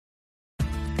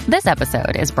This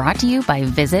episode is brought to you by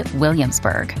Visit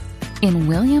Williamsburg. In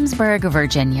Williamsburg,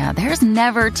 Virginia, there's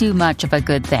never too much of a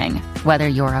good thing. Whether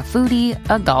you're a foodie,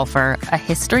 a golfer, a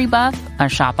history buff, a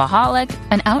shopaholic,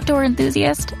 an outdoor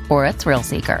enthusiast, or a thrill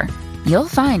seeker, you'll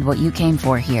find what you came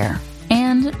for here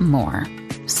and more.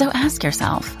 So ask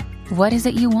yourself, what is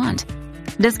it you want?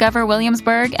 Discover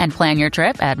Williamsburg and plan your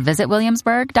trip at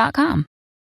visitwilliamsburg.com.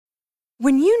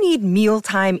 When you need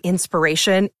mealtime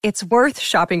inspiration, it's worth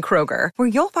shopping Kroger, where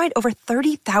you'll find over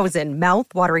 30,000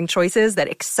 mouth-watering choices that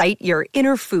excite your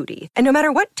inner foodie. And no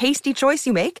matter what tasty choice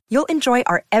you make, you'll enjoy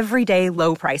our everyday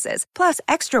low prices, plus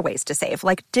extra ways to save,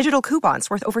 like digital coupons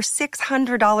worth over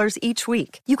 $600 each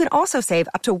week. You can also save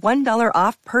up to $1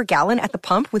 off per gallon at the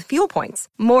pump with fuel points.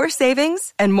 More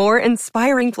savings and more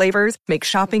inspiring flavors make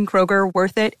shopping Kroger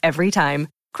worth it every time.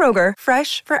 Kroger,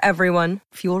 fresh for everyone.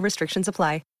 Fuel restrictions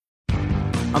apply.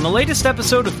 On the latest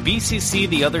episode of BCC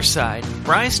The Other Side,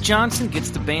 Bryce Johnson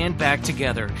gets the band back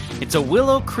together. It's a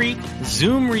Willow Creek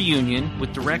Zoom reunion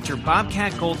with director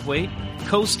Bobcat Goldthwait,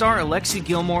 co-star Alexi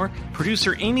Gilmore,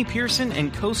 producer Amy Pearson,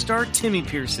 and co-star Timmy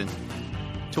Pearson.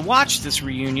 To watch this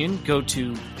reunion, go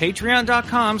to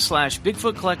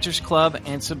patreon.com/Bigfoot Collectors Club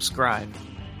and subscribe.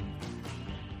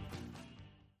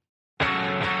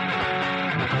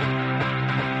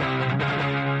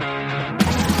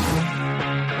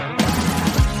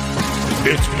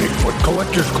 It's Bigfoot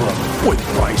Collectors Club with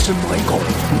Bryce and Michael.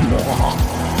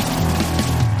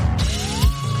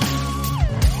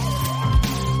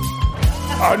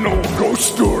 I know a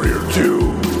ghost story or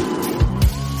two.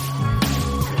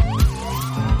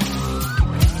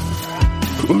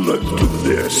 Let's do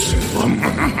this.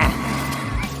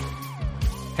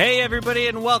 Hey everybody,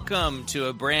 and welcome to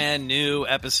a brand new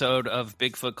episode of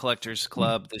Bigfoot Collectors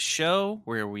Club, the show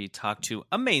where we talk to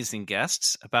amazing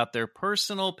guests about their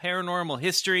personal paranormal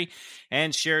history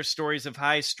and share stories of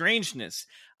high strangeness.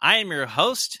 I am your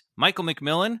host, Michael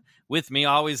McMillan. With me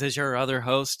always is your other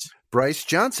host, Bryce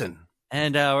Johnson.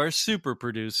 And our super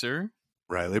producer,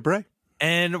 Riley Bray.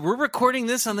 And we're recording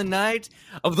this on the night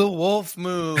of the Wolf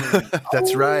Moon.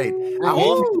 That's right.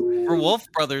 We're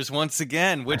Wolf Brothers once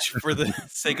again, which for the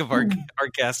sake of our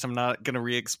guest, I'm not going to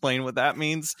re-explain what that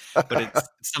means, but it's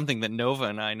something that Nova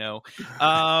and I know.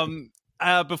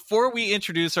 Before we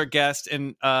introduce our guest,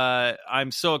 and I'm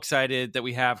so excited that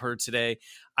we have her today,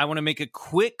 I want to make a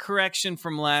quick correction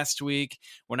from last week.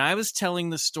 When I was telling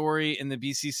the story in the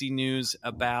BCC News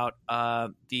about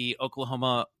the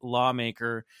Oklahoma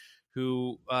lawmaker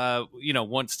who,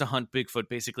 wants to hunt Bigfoot,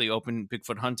 basically open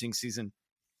Bigfoot hunting season,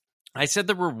 I said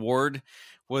the reward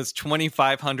was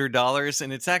 $2,500,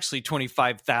 and it's actually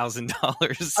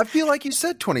 $25,000. I feel like you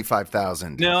said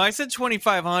 25,000. No, I said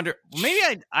 2,500.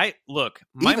 Maybe I look.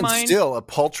 My Even mind still a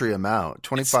paltry amount.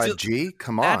 25G.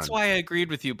 Come on. That's why I agreed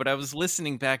with you. But I was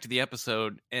listening back to the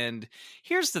episode, and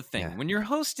here's the thing: when you're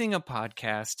hosting a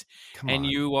podcast and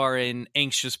you are an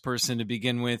anxious person to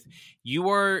begin with, you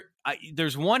are.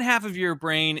 There's one half of your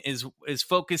brain is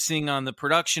focusing on the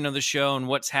production of the show and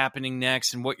what's happening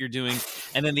next and what you're doing,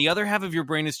 and then the other half of your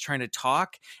brain is trying to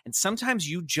talk. And sometimes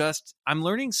I'm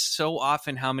learning so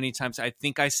often how many times I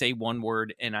think I say one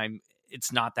word and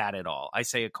it's not that at all. I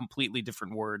say a completely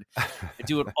different word. I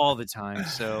do it all the time.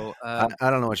 So I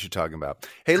don't know what you're talking about.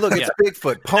 Hey, look, it's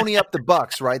Bigfoot. Pony up the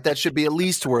bucks, right? That should be at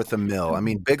least worth $1 million. I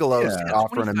mean, Bigelow's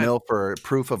offering $1 million for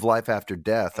proof of life after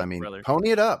death. I mean, pony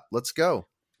it up. Let's go.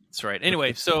 That's right.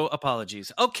 Anyway, so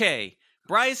apologies. Okay,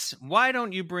 Bryce, why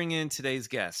don't you bring in today's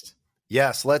guest?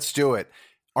 Yes, let's do it.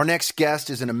 Our next guest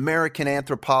is an American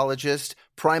anthropologist,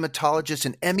 primatologist,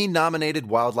 and Emmy-nominated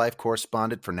wildlife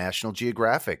correspondent for National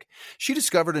Geographic. She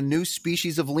discovered a new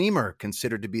species of lemur,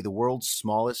 considered to be the world's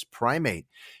smallest primate.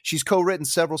 She's co-written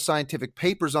several scientific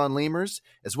papers on lemurs,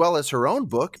 as well as her own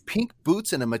book, Pink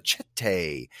Boots and a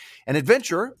Machete. An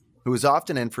adventurer who is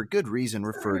often, and for good reason,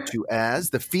 referred to as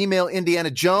the female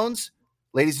Indiana Jones.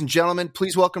 Ladies and gentlemen,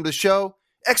 please welcome to the show,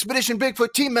 Expedition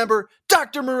Bigfoot team member,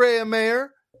 Dr. Mireya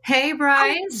Mayer. Hey,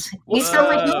 Bryce. You sound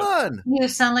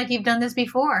like you've done this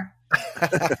before.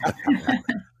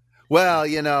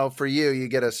 Well, for you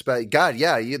get a God,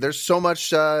 there's so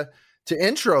much to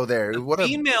intro there.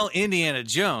 Female Indiana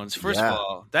Jones. First of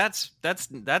all, that's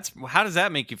how does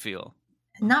that make you feel?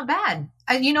 Not bad.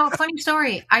 A funny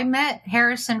story. I met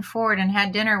Harrison Ford and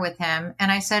had dinner with him.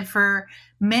 And I said, for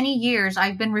many years,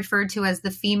 I've been referred to as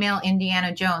the female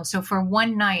Indiana Jones. So for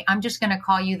one night, I'm just going to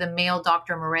call you the male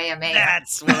Dr. Mireya Mayer.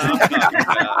 That's what I'm talking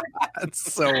about.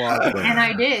 That's so awesome. And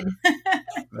I did.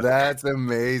 That's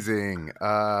amazing.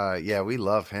 We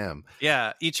love him.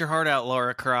 Yeah. Eat your heart out,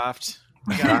 Laura Croft.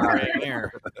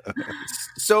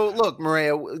 So look,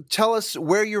 Mireya, tell us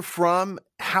where you're from,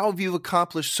 how have you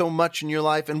accomplished so much in your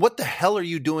life? And what the hell are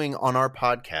you doing on our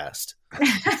podcast?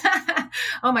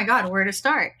 Oh my God, where to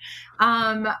start?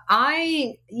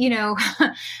 I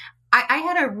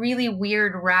had a really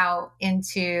weird route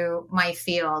into my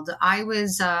field. I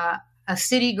was a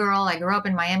city girl. I grew up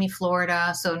in Miami,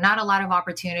 Florida, so not a lot of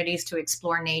opportunities to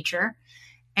explore nature.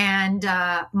 And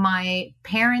my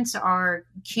parents are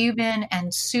Cuban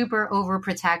and super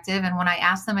overprotective. And when I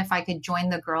asked them if I could join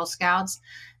the Girl Scouts,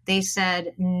 they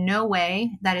said, "No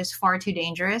way. That is far too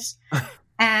dangerous."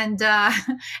 And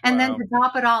then to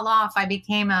top it all off, I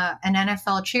became an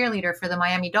NFL cheerleader for the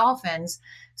Miami Dolphins.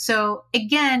 So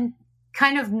again,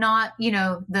 kind of not,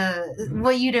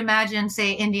 what you'd imagine,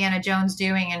 say, Indiana Jones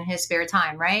doing in his spare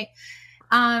time, right?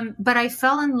 But I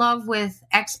fell in love with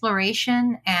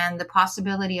exploration and the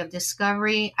possibility of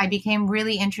discovery. I became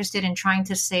really interested in trying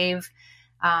to save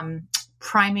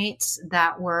primates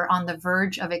that were on the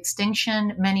verge of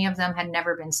extinction. Many of them had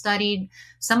never been studied.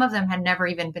 Some of them had never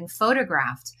even been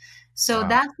photographed. So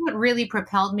that's what really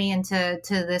propelled me into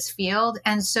this field.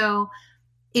 And so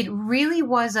it really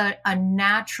was a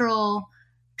natural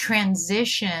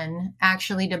transition,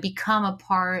 actually, to become a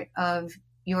part of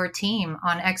your team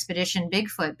on Expedition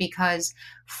Bigfoot, because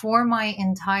for my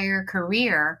entire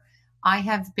career, I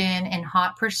have been in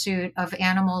hot pursuit of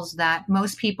animals that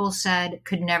most people said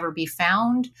could never be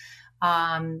found,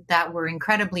 that were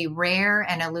incredibly rare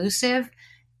and elusive.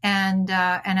 And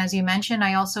as you mentioned,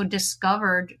 I also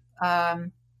discovered,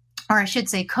 or I should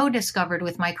say co-discovered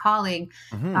with my colleague,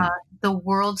 the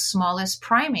world's smallest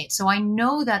primate. So I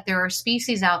know that there are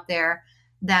species out there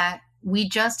that we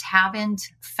just haven't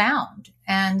found.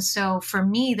 And so for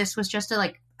me, this was just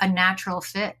a natural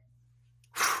fit.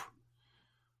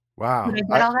 Wow. Did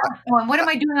I get all that? What am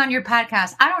I doing on your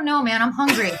podcast? I don't know, man. I'm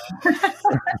hungry.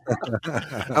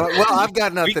 Well, I've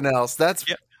got nothing else.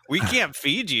 We can't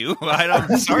feed you.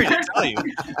 I'm sorry to tell you.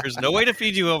 There's no way to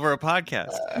feed you over a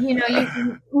podcast.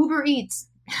 Uber Eats.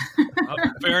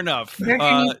 Fair enough. There's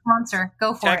your new sponsor.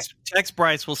 Go for it. Text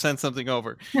Bryce. We'll send something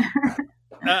over.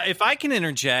 If I can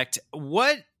interject,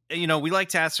 we like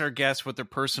to ask our guests what their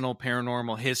personal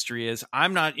paranormal history is.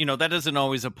 I'm not, that doesn't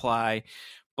always apply,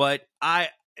 but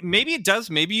maybe it does.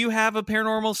 Maybe you have a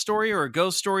paranormal story or a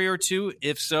ghost story or two.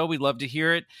 If so, we'd love to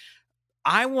hear it.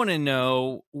 I want to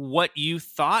know what you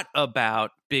thought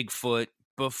about Bigfoot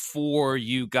before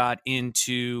you got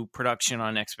into production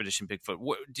on Expedition Bigfoot.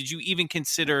 Did you even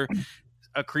consider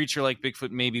a creature like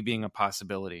Bigfoot maybe being a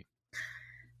possibility?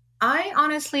 I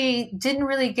honestly didn't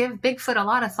really give Bigfoot a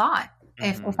lot of thought,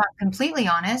 if I'm completely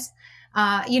honest.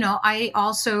 I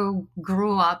also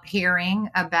grew up hearing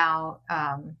about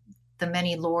the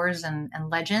many lores and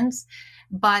legends,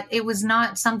 but it was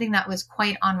not something that was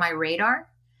quite on my radar.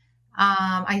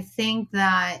 I think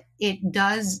that it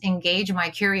does engage my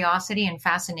curiosity and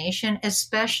fascination,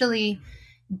 especially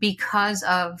because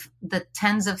of the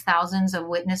tens of thousands of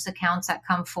witness accounts that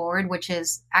come forward, which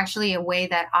is actually a way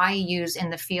that I use in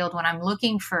the field when I'm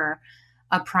looking for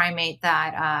a primate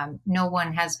that no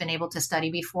one has been able to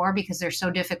study before because they're so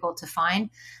difficult to find.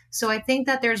 So I think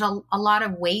that there's a lot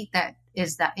of weight that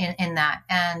is that in that.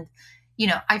 And,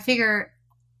 I figure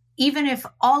even if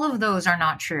all of those are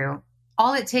not true,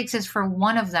 all it takes is for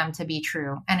one of them to be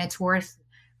true, and it's worth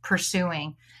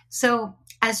pursuing. So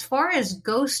as far as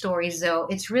ghost stories, though,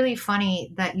 it's really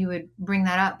funny that you would bring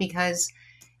that up because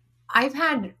I've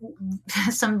had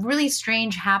some really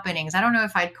strange happenings. I don't know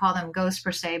if I'd call them ghosts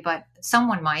per se, but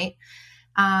someone might.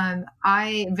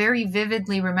 I very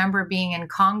vividly remember being in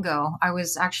Congo. I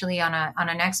was actually on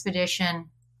an expedition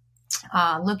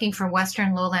looking for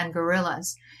Western lowland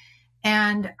gorillas.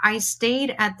 And I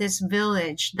stayed at this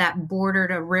village that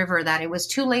bordered a river that it was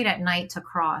too late at night to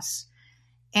cross.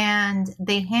 And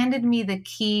they handed me the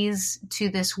keys to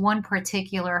this one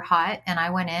particular hut. And I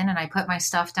went in and I put my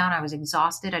stuff down. I was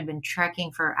exhausted. I'd been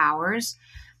trekking for hours.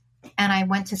 And I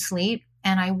went to sleep.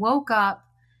 And I woke up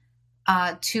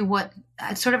to what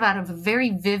sort of out of a very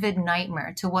vivid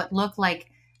nightmare, to what looked like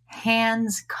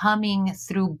hands coming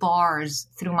through bars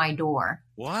through my door.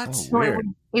 What? Oh, So weird.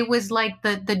 it was like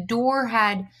the door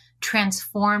had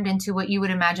transformed into what you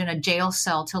would imagine a jail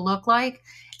cell to look like.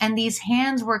 And these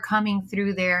hands were coming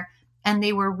through there and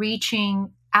they were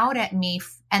reaching out at me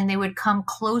and they would come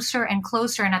closer and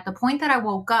closer. And at the point that I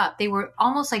woke up, they were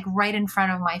almost like right in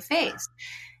front of my face.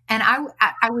 And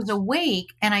I was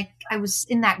awake and I was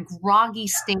in that groggy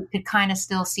state, could kind of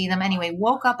still see them. Anyway,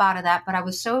 woke up out of that, but I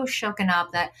was so shooken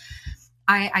up that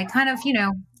I kind of,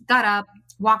 got up,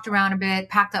 walked around a bit,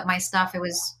 packed up my stuff. It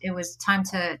was time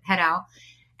to head out.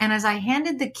 And as I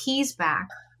handed the keys back,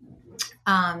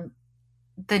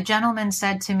 the gentleman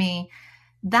said to me,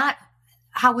 that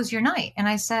how was your night? And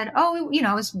I said, oh,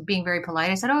 I was being very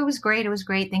polite. I said, oh, it was great. It was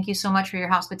great. Thank you so much for your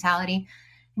hospitality.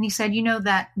 And he said,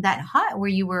 that hut where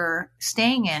you were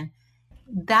staying in,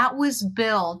 that was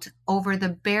built over the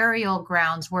burial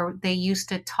grounds where they used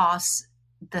to toss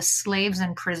the slaves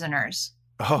and prisoners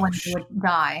when they would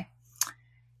die.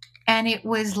 And it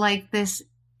was like this.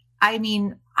 I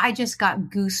mean, I just got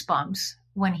goosebumps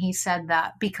when he said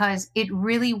that, because it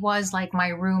really was like my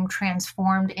room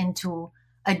transformed into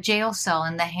a jail cell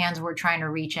and the hands were trying to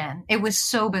reach in. It was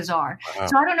so bizarre. Wow.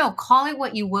 So I don't know, call it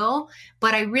what you will,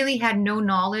 but I really had no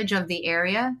knowledge of the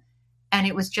area. And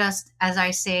it was just, as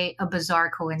I say, a bizarre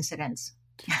coincidence.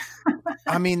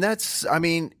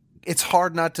 It's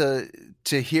hard not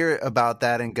to hear about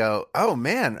that and go, oh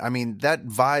man, that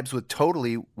vibes with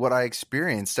totally what I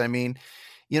experienced.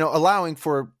 Allowing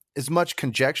for as much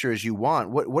conjecture as you want.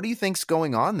 What do you think's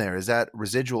going on there? Is that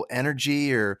residual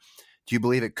energy, or do you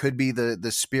believe it could be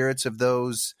the spirits of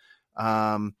those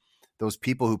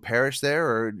people who perished there?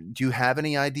 Or do you have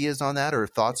any ideas on that or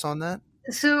thoughts on that?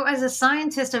 So as a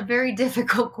scientist, a very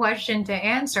difficult question to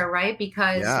answer, right?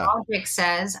 Because logic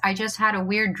says I just had a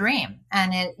weird dream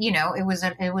and it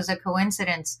was a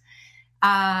coincidence.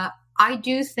 I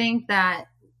do think that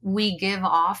we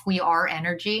are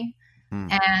energy.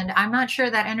 And I'm not sure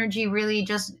that energy really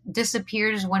just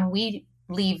disappears when we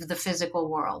leave the physical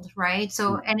world, right?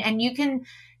 So, and you can,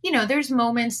 there's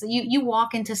moments that you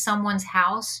walk into someone's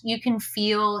house, you can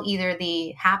feel either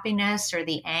the happiness or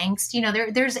the angst,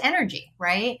 there's energy,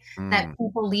 right? That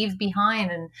people leave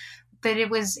behind. But it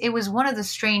was one of the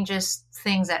strangest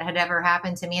things that had ever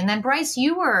happened to me. And then Bryce,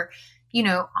 you were,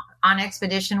 on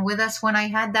expedition with us when I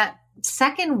had that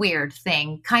second weird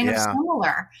thing, kind of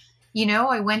similar.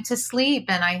 I went to sleep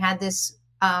and I had this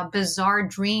bizarre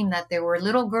dream that there were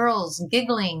little girls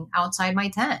giggling outside my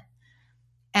tent.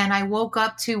 And I woke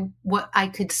up to what I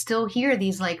could still hear,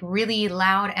 these like really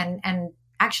loud and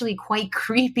actually quite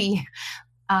creepy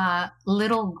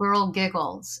little girl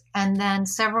giggles. And then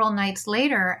several nights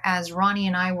later, as Ronnie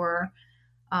and I were,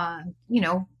 on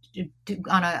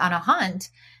a hunt,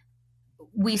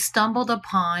 we stumbled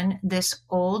upon this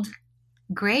old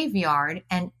graveyard,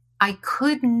 and I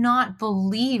could not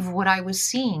believe what I was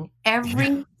seeing.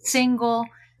 Every single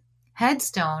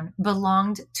headstone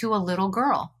belonged to a little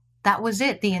girl. That was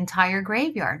it, the entire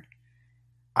graveyard.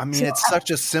 It's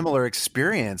such a similar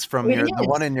experience from the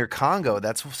one in your Congo.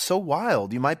 That's so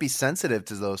wild. You might be sensitive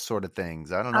to those sort of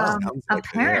things. I don't know.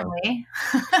 Apparently.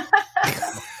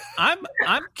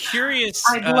 I'm curious.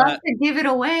 I'd love to give it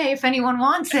away if anyone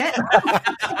wants it.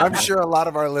 I'm sure a lot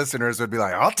of our listeners would be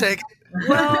like, I'll take it.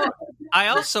 Well, I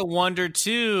also wonder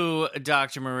too,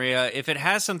 Dr. Mireya, if it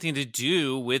has something to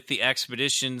do with the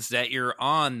expeditions that you're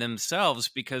on themselves,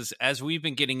 because as we've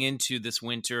been getting into this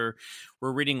winter,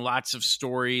 we're reading lots of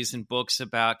stories and books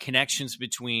about connections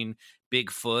between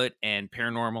Bigfoot and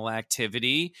paranormal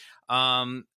activity.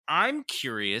 I'm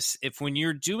curious if when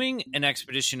you're doing an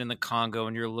expedition in the Congo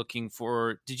and you're looking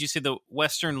for, did you say the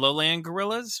Western lowland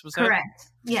gorillas? Was that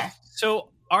correct? Yes.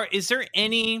 So is there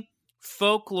any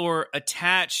folklore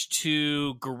attached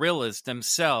to gorillas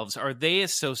themselves? Are they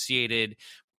associated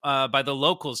by the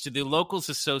locals? Do the locals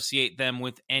associate them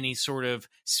with any sort of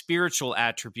spiritual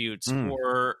attributes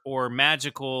or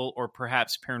magical or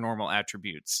perhaps paranormal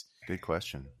attributes? Good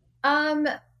question.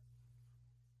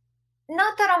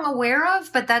 Not that I'm aware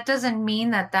of, but that doesn't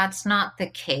mean that that's not the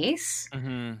case.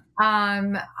 Mm-hmm.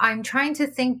 I'm trying to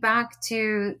think back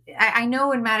to, I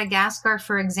know in Madagascar,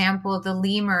 for example, the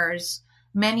lemurs,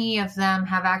 many of them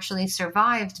have actually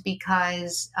survived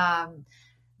because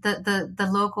the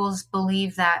locals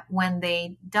believe that when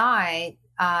they die,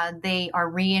 they are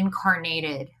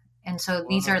reincarnated. And so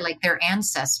these are like their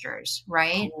ancestors,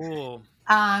 right? Cool.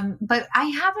 But I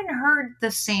haven't heard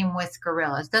the same with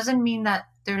gorillas. Doesn't mean that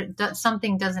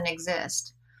something doesn't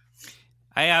exist.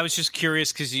 I was just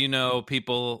curious because,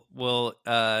 people will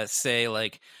say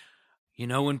like,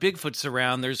 when Bigfoot's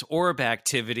around, there's orb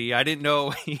activity. I didn't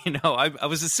know, I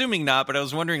was assuming not, but I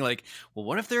was wondering like, well,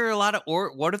 what if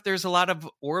there's a lot of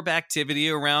orb activity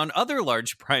around other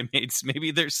large primates?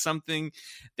 Maybe there's something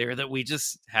there that we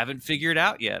just haven't figured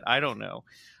out yet. I don't know.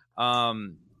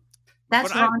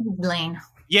 That's Ronnie's lane.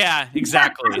 Yeah,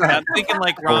 exactly. I'm thinking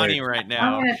like Ronnie right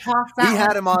now. I'm gonna toss that. We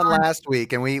had him on last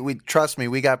week, and we trust me,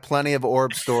 we got plenty of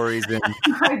orb stories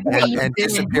and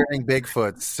disappearing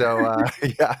Bigfoots. So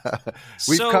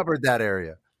we've covered that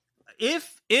area.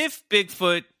 If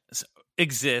Bigfoot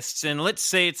exists, and let's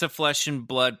say it's a flesh and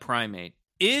blood primate,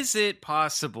 is it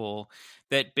possible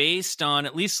that based on,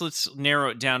 at least let's narrow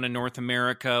it down to North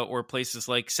America or places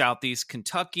like Southeast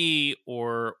Kentucky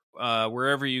or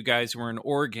wherever you guys were in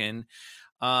Oregon,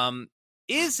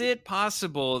 Is it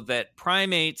possible that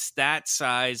primates that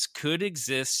size could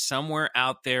exist somewhere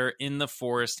out there in the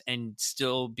forest and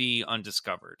still be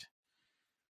undiscovered?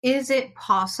 Is it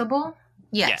possible?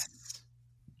 Yes. Yes,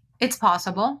 it's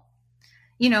possible.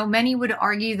 Many would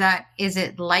argue that is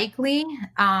it likely?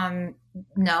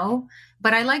 No,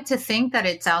 but I like to think that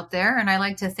it's out there, and I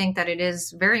like to think that it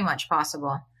is very much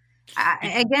possible.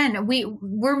 Again,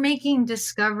 we're making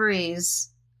discoveries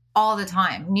all the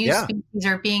time. New species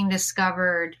are being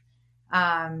discovered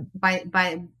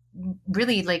by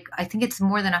really, like, I think it's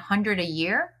more than 100 a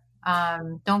year.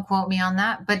 Don't quote me on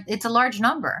that, but it's a large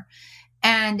number.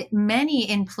 And many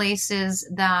in places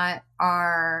that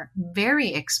are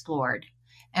very explored.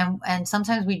 And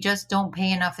sometimes we just don't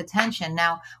pay enough attention.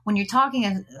 Now, when you're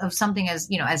talking of something as,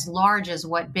 as large as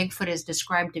what Bigfoot is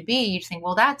described to be, you think,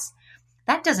 well, that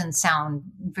doesn't sound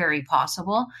very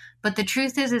possible. But the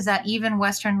truth is that even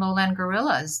Western lowland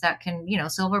gorillas that can,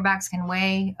 silverbacks can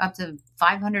weigh up to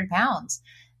 500 pounds.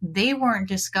 They weren't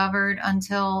discovered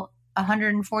until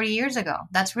 140 years ago.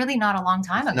 That's really not a long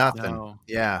time ago. Nothing. No.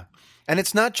 Yeah. And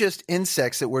it's not just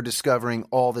insects that we're discovering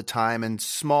all the time and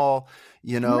small,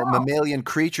 mammalian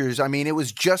creatures. I mean, it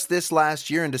was just this last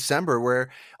year in December where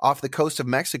off the coast of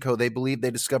Mexico, they believe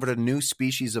they discovered a new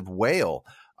species of whale,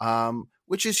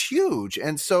 which is huge.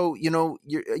 And so,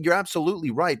 you're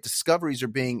absolutely right. Discoveries are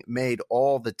being made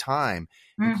all the time,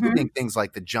 including things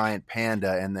like the giant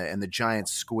panda and the giant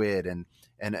squid and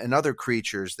other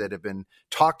creatures that have been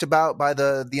talked about by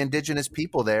the indigenous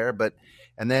people there,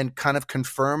 and then kind of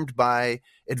confirmed by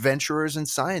adventurers and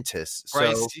scientists.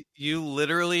 Bryce, so, you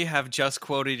literally have just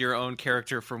quoted your own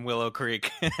character from Willow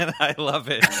Creek, and I love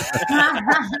it.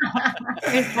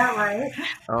 Is that right?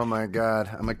 Oh my God,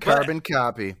 I'm a carbon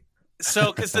copy.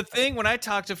 So, because the thing, when I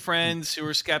talk to friends who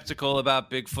are skeptical about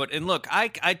Bigfoot, and look,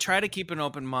 I try to keep an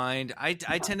open mind. I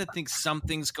tend to think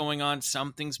something's going on,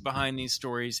 something's behind these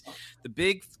stories. The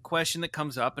big question that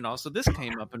comes up, and also this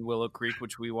came up in Willow Creek,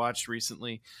 which we watched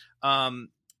recently,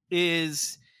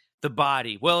 is the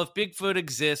body. Well, if Bigfoot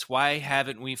exists, why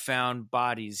haven't we found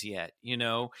bodies yet?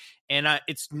 And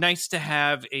it's nice to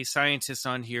have a scientist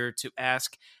on here to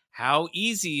ask, how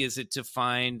easy is it to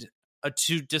find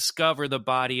to discover the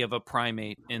body of a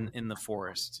primate in the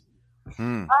forest?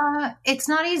 It's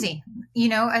not easy.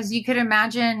 As you could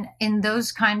imagine, in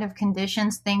those kind of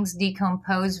conditions, things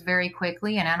decompose very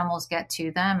quickly and animals get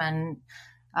to them, and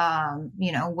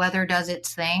weather does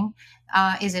its thing.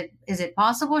 Is it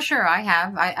possible? Sure,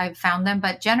 I've found them,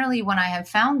 but generally when I have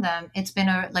found them, it's been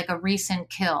a recent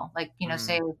kill, like,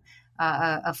 say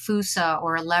a fossa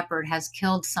or a leopard has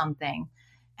killed something.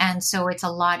 And so it's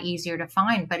a lot easier to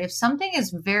find. But if something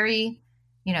is very,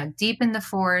 deep in the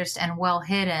forest and well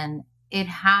hidden, it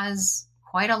has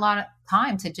quite a lot of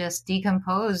time to just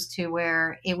decompose to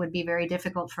where it would be very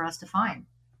difficult for us to find.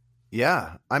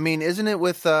 Yeah. I mean, isn't it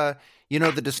with, the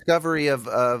discovery of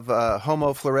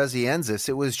Homo floresiensis?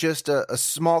 It was just a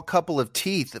small couple of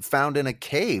teeth found in a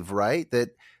cave, right?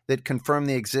 That confirmed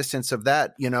the existence of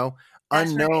that,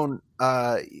 unknown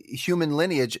human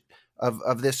lineage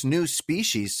of this new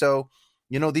species. So,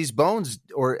 these bones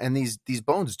these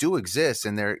bones do exist,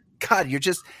 and they're, God,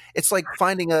 it's like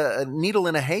finding a needle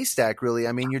in a haystack, really.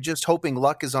 I mean, you're just hoping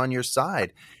luck is on your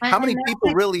side. How many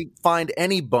people really find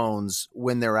any bones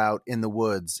when they're out in the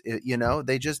woods?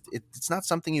 It's not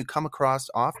something you come across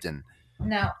often.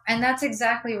 No, and that's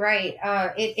exactly right.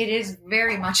 It is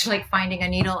very much like finding a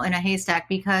needle in a haystack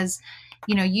because,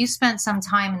 you spent some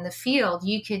time in the field,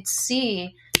 you could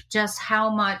see just how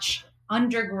much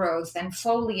undergrowth and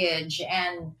foliage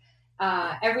and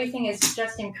everything is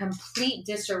just in complete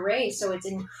disarray. So it's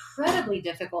incredibly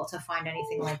difficult to find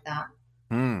anything like that.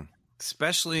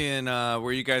 Especially in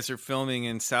where you guys are filming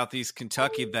in Southeast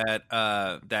Kentucky,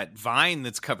 that vine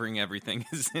that's covering everything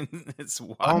it's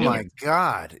wild. Oh my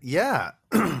God. Yeah.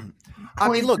 I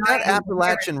mean, look, that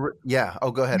Appalachian. Yeah.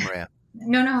 Oh, go ahead, Mireya.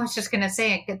 No, I was just going to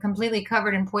say it completely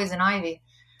covered in poison ivy.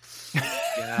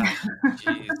 Yeah.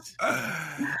 Jeez.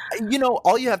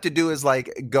 All you have to do is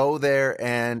go there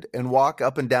and walk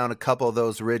up and down a couple of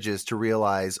those ridges to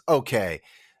realize, okay,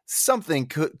 something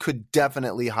could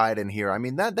definitely hide in here. I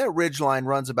mean, that ridge line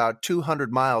runs about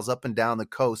 200 miles up and down the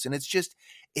coast, and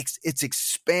it's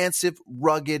expansive,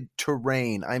 rugged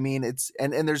terrain. I mean,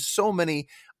 and there's so many,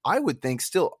 I would think,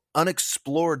 still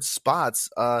unexplored spots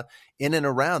in and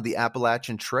around the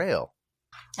Appalachian Trail.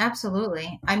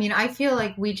 Absolutely. I mean, I feel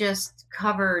like we just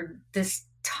covered this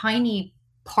tiny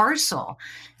parcel,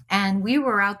 and we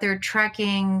were out there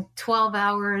trekking 12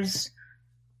 hours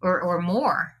or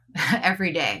more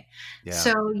every day. Yeah.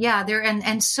 So yeah, there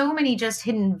and so many just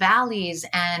hidden valleys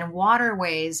and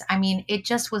waterways. I mean, it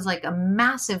just was like a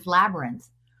massive labyrinth.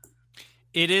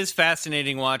 It is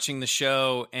fascinating watching the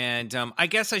show, and I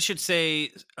guess I should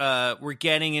say we're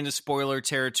getting into spoiler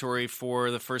territory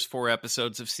for the first 4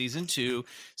 episodes of season 2.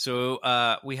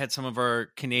 So we had some of our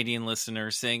Canadian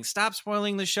listeners saying, "Stop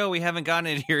spoiling the show. We haven't gotten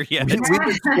it here yet." We've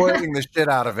been spoiling the shit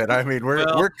out of it. I mean,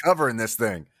 we're covering this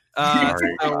thing.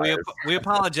 So we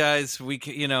apologize. We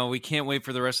can't wait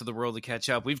for the rest of the world to catch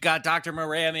up. We've got Dr.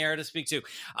 Mireya here to speak to.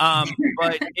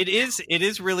 But it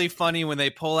is really funny when they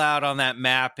pull out on that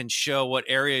map and show what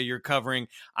area you're covering.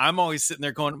 I'm always sitting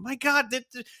there going, "My God,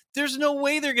 there's no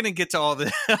way they're going to get to all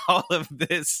of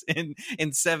this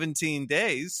in 17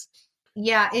 days."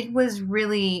 Yeah, it was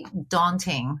really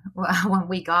daunting when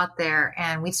we got there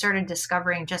and we started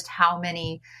discovering just how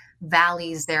many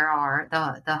valleys there are,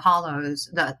 the hollows,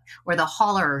 the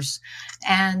hollers,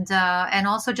 and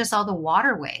also just all the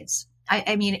waterways.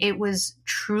 I mean, it was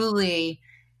truly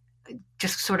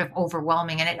just sort of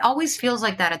overwhelming, and it always feels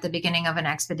like that at the beginning of an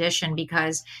expedition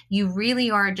because you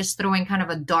really are just throwing kind of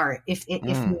a dart, if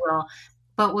you will.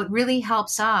 But what really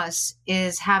helps us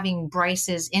is having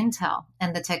Bryce's intel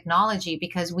and the technology,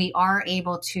 because we are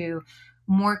able to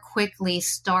more quickly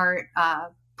start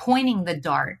pointing the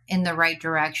dart in the right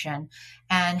direction,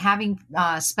 and having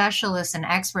specialists and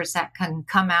experts that can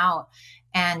come out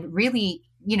and really,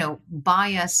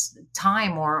 buy us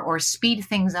time or speed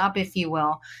things up, if you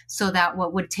will, so that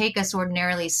what would take us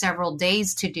ordinarily several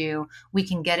days to do, we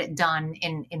can get it done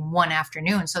in one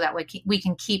afternoon, so that we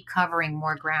can keep covering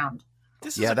more ground.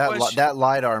 That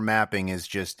LiDAR mapping is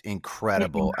just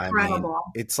incredible. I mean,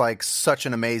 it's like such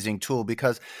an amazing tool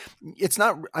because it's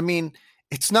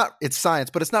science,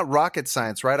 but it's not rocket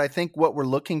science, right? I think what we're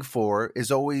looking for is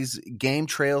always game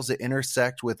trails that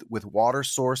intersect with water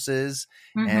sources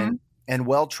and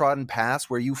well-trodden paths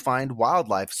where you find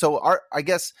wildlife. So I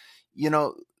guess,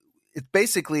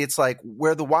 it's like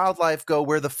where the wildlife go,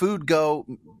 where the food go,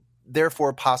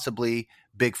 therefore possibly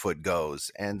Bigfoot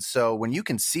goes. And so when you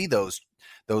can see those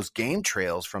game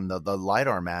trails from the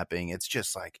LiDAR mapping, it's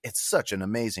just like, it's such an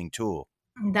amazing tool.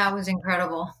 That was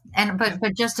incredible.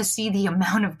 But just to see the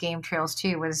amount of game trails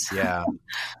too was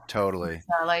totally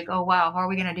like, oh wow, how are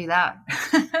we going to do that?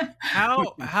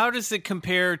 How does it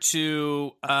compare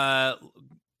to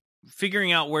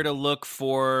figuring out where to look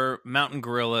for mountain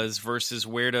gorillas versus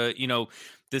where to,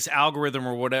 this algorithm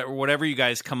or whatever you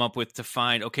guys come up with to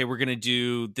find, okay, we're going to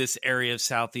do this area of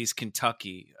Southeast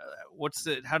Kentucky.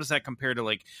 How does that compare to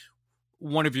like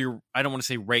one of your, I don't want to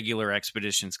say regular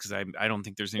expeditions, because I don't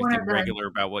think there's anything regular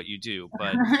about what you do,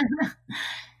 but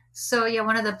so yeah,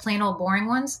 one of the plain old boring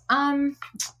ones.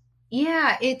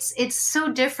 It's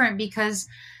so different because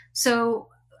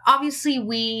obviously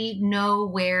we know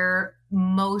where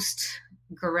most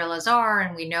gorillas are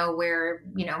and we know where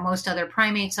most other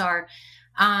primates are,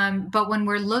 but when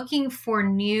we're looking for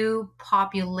new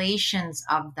populations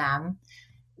of them,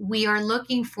 we are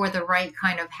looking for the right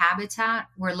kind of habitat.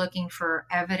 We're looking for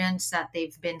evidence that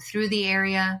they've been through the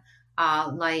area,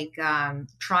 like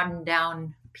trodden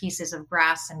down pieces of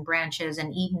grass and branches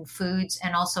and eaten foods,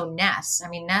 and also nests. I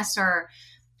mean, nests are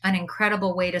an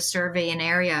incredible way to survey an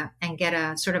area and get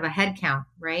a sort of a head count,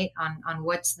 right, on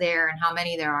what's there and how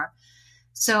many there are.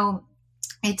 So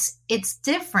it's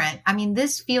different. I mean,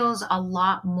 this feels a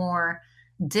lot more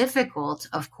difficult,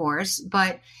 of course,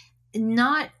 but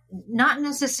not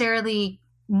necessarily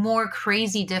more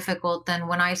crazy difficult than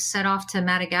when I set off to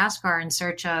Madagascar in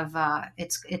search of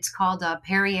it's called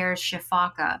Perrier's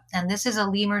shifaka, and this is a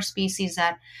lemur species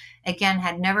that again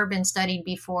had never been studied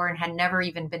before and had never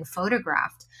even been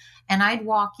photographed. And I'd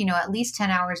walk at least 10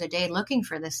 hours a day looking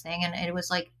for this thing, and it was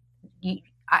like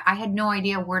I had no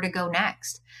idea where to go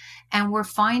next. And we're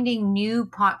finding new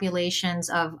populations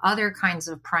of other kinds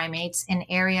of primates in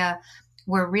area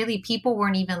where really people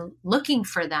weren't even looking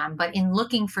for them, but in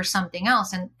looking for something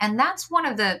else. And that's one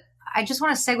of the, I just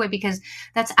want to segue because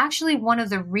that's actually one of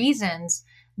the reasons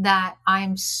that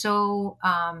I'm so,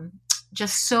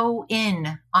 just so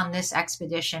in on this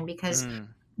expedition, because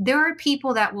there are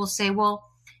people that will say, well,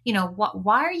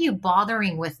 why are you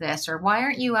bothering with this? Or why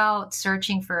aren't you out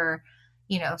searching for,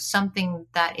 something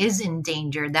that is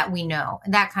endangered that we know,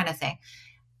 that kind of thing.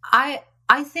 I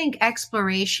think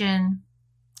exploration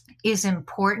is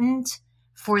important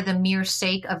for the mere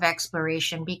sake of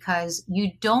exploration, because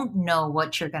you don't know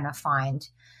what you're going to find.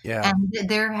 Yeah. And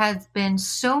there have been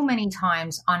so many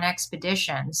times on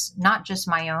expeditions, not just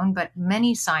my own, but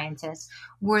many scientists,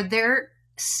 where they're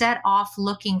set off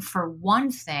looking for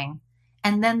one thing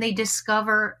and then they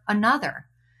discover another.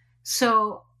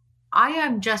 So I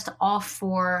am just all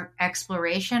for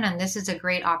exploration, and this is a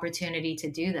great opportunity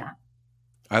to do that.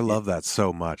 I love that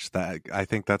so much. That I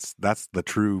think that's the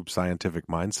true scientific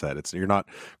mindset. It's you're not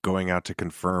going out to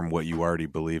confirm what you already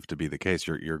believe to be the case.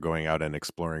 You're going out and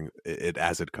exploring it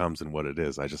as it comes and what it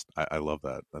is. I love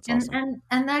that. That's awesome.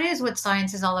 And that is what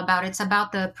science is all about. It's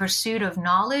about the pursuit of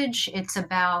knowledge. It's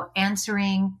about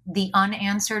answering the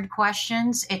unanswered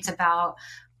questions. It's about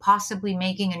possibly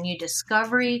making a new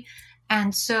discovery.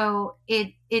 And so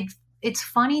it's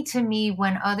funny to me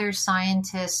when other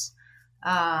scientists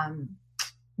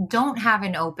don't have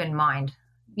an open mind,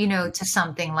 to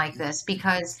something like this,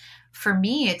 because for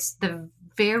me, it's the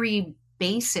very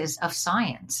basis of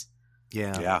science.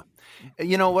 Yeah.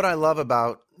 What I love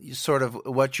about sort of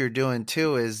what you're doing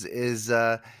too is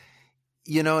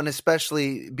and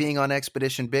especially being on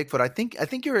Expedition Bigfoot, I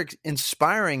think you're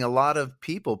inspiring a lot of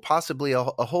people, possibly a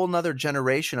whole nother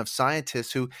generation of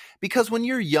scientists who, because when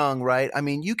you're young, right? I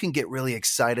mean, you can get really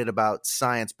excited about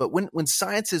science, but when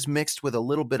science is mixed with a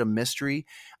little bit of mystery,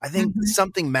 I think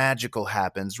something magical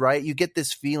happens, right? You get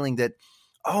this feeling that,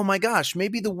 oh my gosh,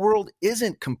 maybe the world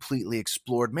isn't completely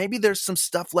explored. Maybe there's some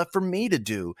stuff left for me to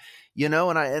do,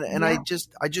 I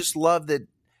just love that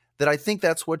I think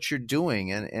that's what you're doing.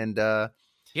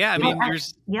 Yeah, I mean,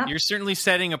 you're certainly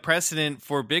setting a precedent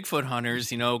for Bigfoot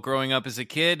hunters. Growing up as a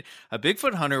kid, a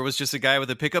Bigfoot hunter was just a guy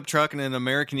with a pickup truck and an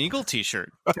American Eagle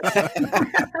t-shirt. I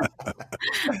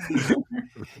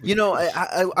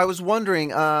was wondering,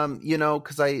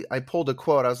 because I pulled a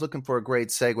quote. I was looking for a great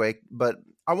segue, but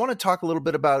I want to talk a little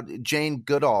bit about Jane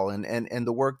Goodall and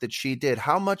the work that she did.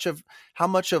 How much of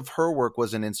her work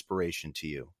was an inspiration to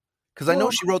you? Because I know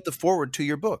she wrote the foreword to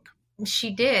your book.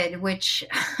 She did, which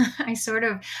I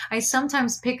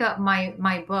sometimes pick up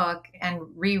my book and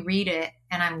reread it,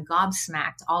 and I'm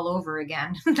gobsmacked all over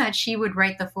again that she would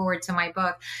write the foreword to my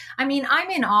book. I mean, I'm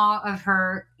in awe of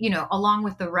her, along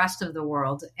with the rest of the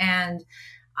world. And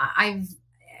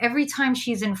every time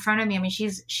she's in front of me, I mean,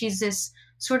 she's this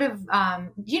sort of,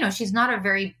 she's not a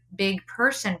very big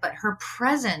person, but her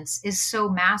presence is so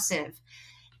massive.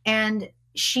 And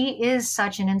she is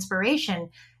such an inspiration.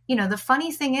 The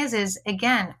funny thing is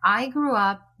again, I grew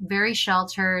up very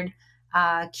sheltered,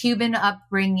 Cuban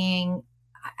upbringing.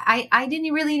 I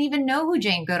didn't really even know who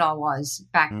Jane Goodall was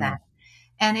back then.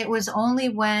 And it was only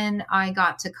when I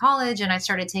got to college and I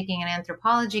started taking an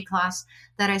anthropology class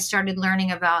that I started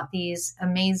learning about these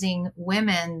amazing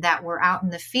women that were out in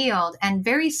the field and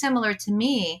very similar to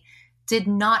me, did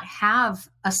not have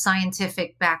a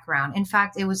scientific background. In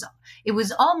fact, it was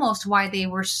almost why they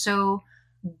were so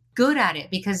good at it,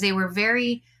 because they were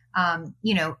very,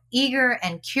 eager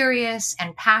and curious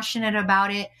and passionate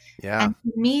about it. Yeah. And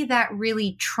to me, that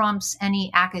really trumps any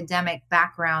academic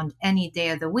background any day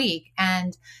of the week.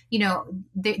 And,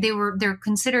 they're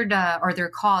considered, or they're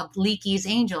called Leakey's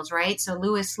angels, right? So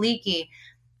Louis Leakey,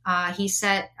 he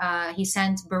sent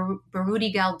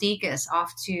Baruti Galdikas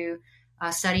off to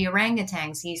study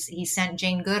orangutans. He sent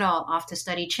Jane Goodall off to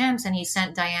study chimps, and he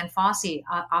sent Diane Fossey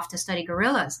off to study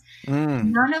gorillas.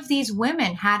 None of these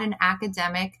women had an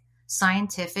academic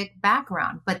scientific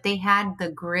background, but they had the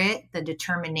grit, the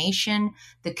determination,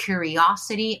 the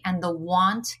curiosity, and the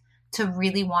want to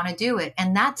really want to do it.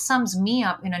 And that sums me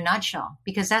up in a nutshell,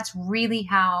 because that's really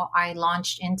how I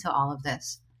launched into all of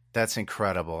this. That's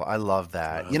incredible. I love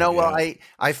that. Well,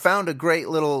 I found a great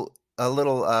little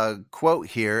quote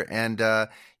here. And,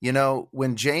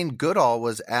 when Jane Goodall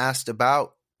was asked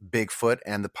about Bigfoot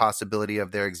and the possibility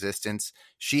of their existence,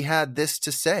 she had this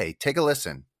to say. Take a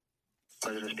listen.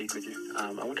 Pleasure to speak with you.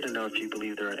 I wanted to know if you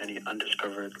believe there are any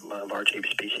undiscovered large ape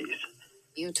species.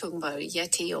 You're talking about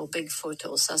Yeti or Bigfoot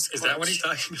or Sasquatch. Is that what he's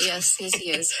talking about? Yes,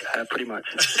 he is. Pretty much.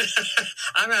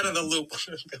 I'm out of the loop.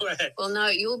 Go ahead. Well, no,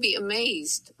 you'll be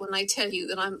amazed when I tell you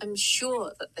that I'm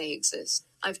sure that they exist.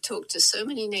 I've talked to so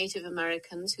many Native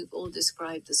Americans who've all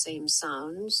described the same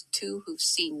sounds, 2 who've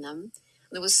seen them.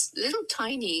 There was a little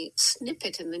tiny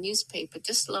snippet in the newspaper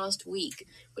just last week,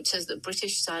 which says that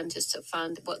British scientists have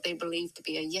found what they believe to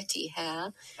be a Yeti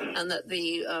hair, and that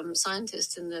the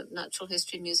scientists in the Natural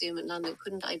History Museum in London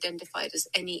couldn't identify it as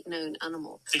any known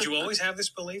animal. Did you always have this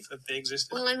belief that they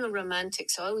existed? Well, I'm a romantic,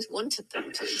 so I always wanted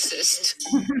them to exist.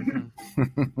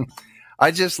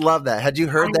 I just love that. Had you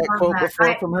heard that quote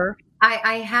before from her?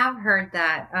 I have heard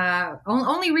that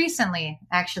only recently,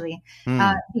 actually,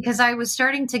 because I was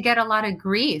starting to get a lot of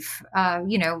grief,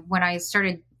 when I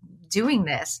started doing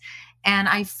this. And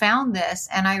I found this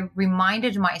and I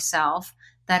reminded myself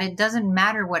that it doesn't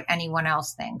matter what anyone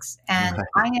else thinks. And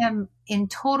I am in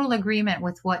total agreement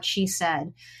with what she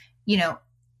said.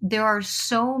 there are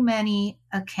so many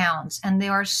accounts, and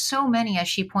there are so many, as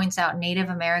she points out, Native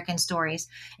American stories.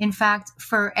 In fact,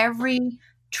 for every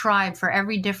tribe, for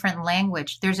every different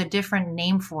language, there's a different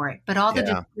name for it. But all the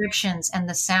Yeah. descriptions and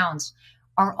the sounds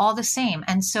are all the same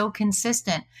and so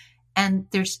consistent. And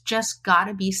there's just got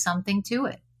to be something to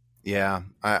it. Yeah,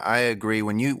 I agree.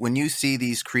 When you see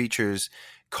these creatures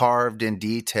carved in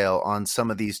detail on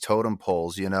some of these totem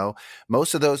poles,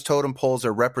 most of those totem poles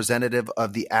are representative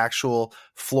of the actual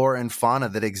flora and fauna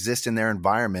that exist in their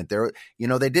environment.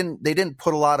 They didn't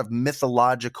put a lot of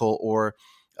mythological or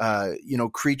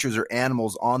creatures or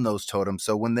animals on those totems.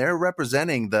 So when they're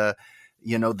representing the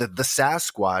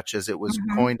Sasquatch, as it was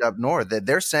coined up north, that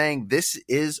they're saying this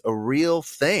is a real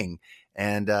thing.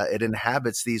 And it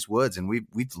inhabits these woods, and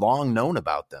we've long known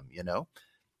about them,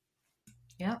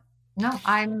 Yeah. No,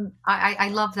 I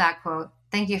love that quote.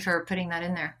 Thank you for putting that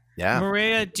in there. Yeah.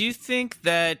 Mireya, do you think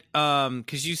that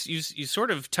because you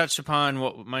sort of touched upon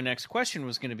what my next question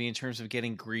was going to be in terms of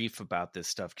getting grief about this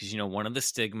stuff, because one of the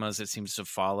stigmas that seems to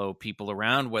follow people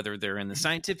around, whether they're in the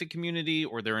scientific community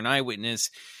or they're an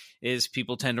eyewitness, is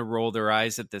people tend to roll their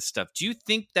eyes at this stuff. Do you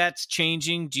think that's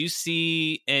changing? Do you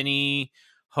see any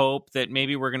hope that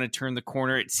maybe we're going to turn the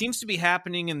corner? It seems to be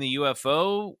happening in the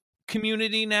UFO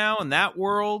community now, in that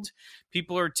world.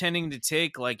 People are tending to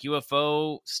take like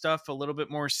UFO stuff a little bit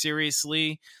more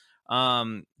seriously.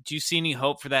 Do you see any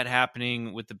hope for that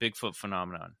happening with the Bigfoot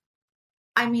phenomenon?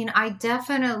 I mean, I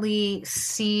definitely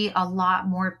see a lot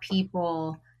more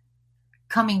people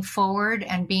coming forward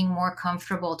and being more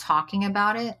comfortable talking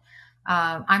about it.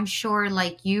 I'm sure,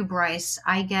 like you, Bryce,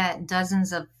 I get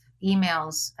dozens of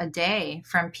emails a day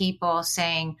from people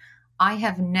saying, I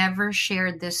have never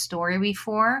shared this story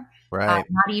before, right?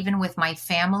 Not even with my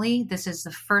family. This is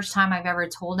the first time I've ever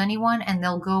told anyone. And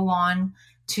they'll go on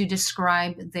to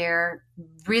describe their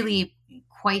really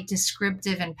quite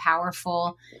descriptive and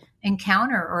powerful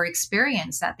encounter or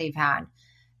experience that they've had.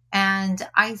 And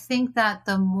I think that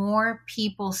the more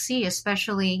people see,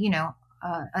 especially,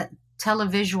 a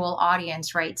televisual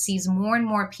audience, right, sees more and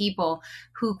more people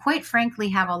who, quite frankly,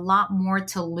 have a lot more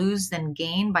to lose than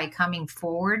gain by coming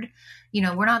forward.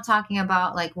 We're not talking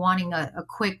about like wanting a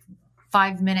quick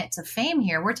 5 minutes of fame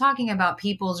here. We're talking about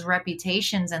people's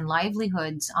reputations and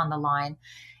livelihoods on the line,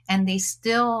 and they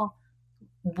still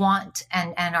want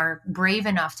and are brave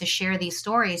enough to share these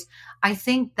stories. I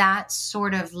think that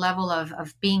sort of level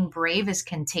of being brave is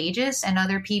contagious, and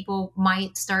other people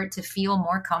might start to feel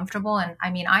more comfortable. And I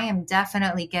mean, I am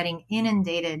definitely getting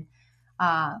inundated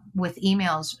with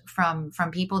emails from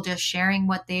people just sharing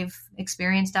what they've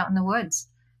experienced out in the woods.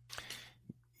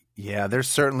 Yeah, there's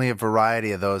certainly a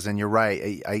variety of those. And you're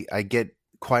right. I get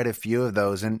quite a few of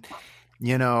those. And,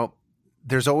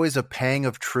 there's always a pang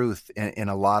of truth in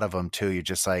a lot of them too. You're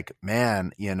just like,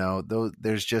 man,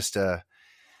 there's just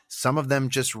some of them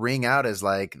just ring out as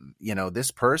like,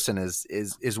 this person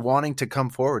is wanting to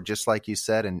come forward, just like you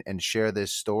said, and share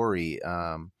this story.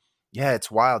 Yeah,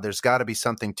 it's wild. There's got to be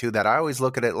something to that. I always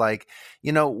look at it like,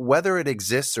 whether it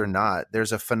exists or not,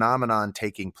 there's a phenomenon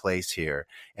taking place here,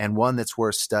 and one that's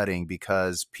worth studying,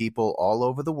 because people all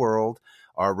over the world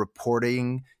are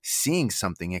reporting seeing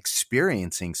something,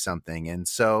 experiencing something. And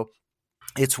so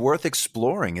it's worth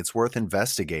exploring. It's worth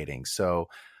investigating. So,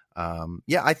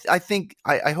 I think,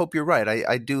 I hope you're right.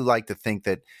 I do like to think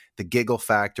that the giggle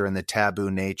factor and the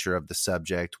taboo nature of the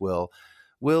subject will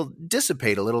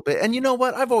dissipate a little bit. And you know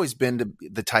what? I've always been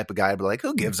the type of guy to be like,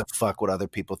 who gives a fuck what other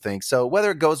people think? So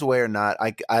whether it goes away or not,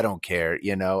 I don't care.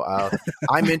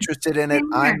 I'm interested in it.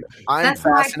 I'm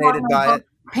fascinated by it.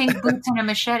 Pink boots and a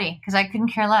machete, because I couldn't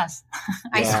care less.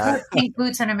 I split pink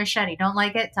boots and a machete. Don't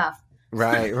like it? Tough.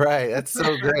 Right. That's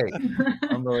so great.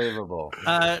 Unbelievable.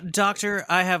 Doctor,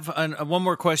 I have one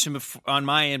more question on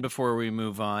my end before we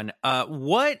move on.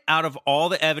 What, out of all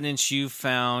the evidence you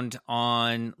found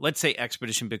on, let's say,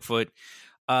 Expedition Bigfoot,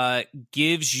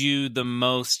 gives you the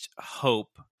most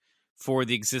hope for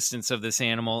the existence of this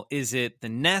animal? Is it the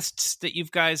nests that you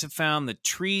guys have found, the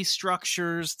tree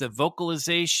structures, the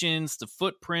vocalizations, the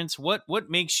footprints? What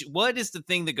is the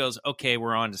thing that goes, okay,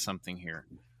 we're on to something here?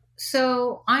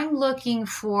 So I'm looking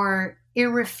for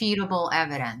irrefutable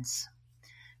evidence,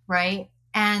 right?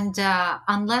 And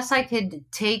unless I could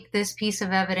take this piece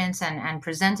of evidence and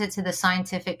present it to the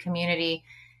scientific community,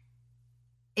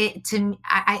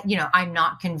 I'm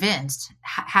not convinced.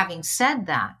 Having said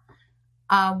that,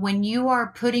 when you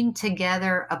are putting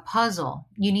together a puzzle,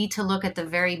 you need to look at the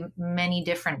very many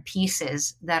different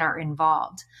pieces that are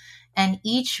involved. And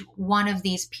each one of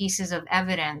these pieces of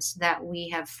evidence that we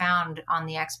have found on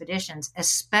the expeditions,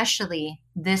 especially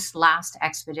this last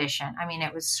expedition, I mean,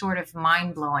 it was sort of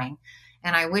mind-blowing.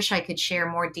 and I wish I could share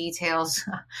more details.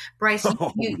 Bryce,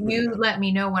 you let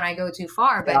me know when I go too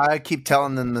far. But I keep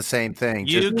telling them the same thing.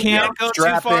 You can't go too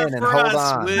far in and for hold us.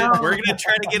 on. We're going to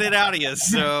try to get it out of you.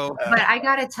 So, but I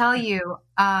got to tell you,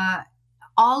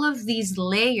 all of these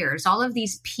layers, all of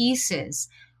these pieces,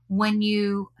 when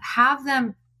you have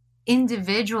them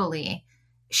individually,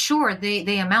 sure,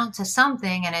 they amount to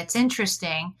something and it's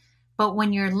interesting. But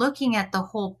when you're looking at the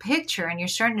whole picture and you're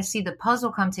starting to see the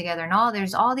puzzle come together and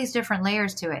there's all these different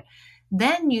layers to it,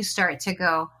 then you start to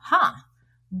go,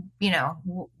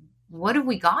 what have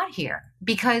we got here?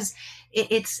 Because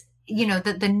it's,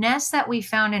 the nest that we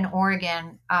found in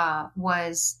Oregon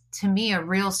was, to me, a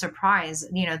real surprise.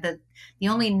 The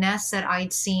only nest that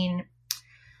I'd seen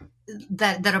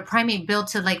that a primate built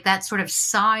to like that sort of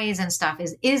size and stuff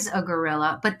is a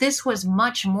gorilla, but this was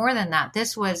much more than that.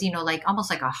 This was, like almost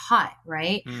like a hut,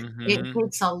 right? Mm-hmm. It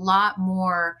takes a lot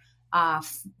more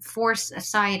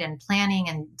foresight and planning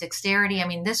and dexterity. I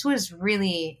mean, this was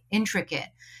really intricate.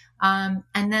 And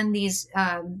then these,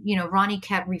 Ronnie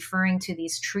kept referring to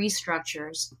these tree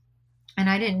structures, and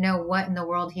I didn't know what in the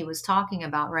world he was talking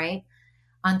about, right?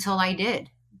 Until I did.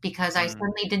 Because I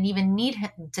suddenly didn't even need him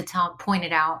to point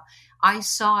it out. I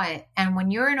saw it. And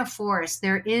when you're in a forest,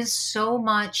 there is so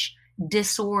much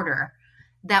disorder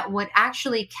that what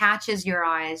actually catches your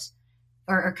eyes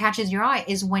or catches your eye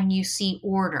is when you see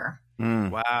order.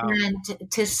 Wow. And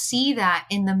to see that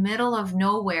in the middle of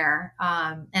nowhere.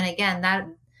 And again,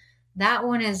 that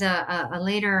one is a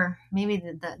later, maybe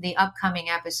the upcoming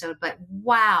episode, but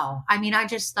wow. I mean, I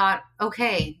just thought,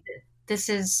 okay, this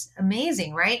is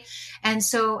amazing, right? And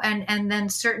so, and then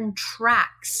certain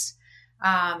tracks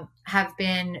have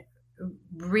been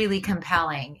really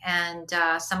compelling, and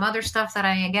some other stuff that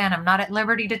I'm not at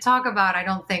liberty to talk about, I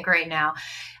don't think right now.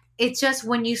 It's just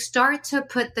when you start to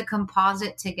put the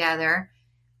composite together,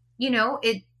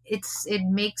 it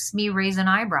makes me raise an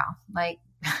eyebrow. Like,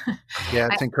 yeah,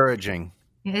 it's encouraging.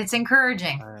 It's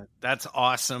encouraging. That's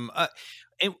awesome.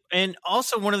 And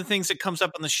also one of the things that comes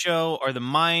up on the show are the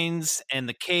mines and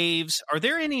the caves. Are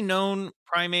there any known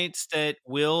primates that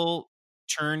will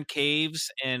turn caves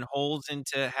and holes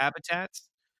into habitats?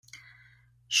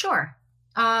 Sure.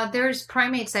 There's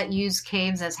primates that use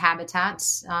caves as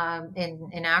habitats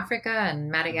in Africa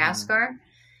and Madagascar.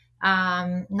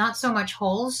 Not so much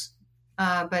holes,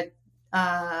 but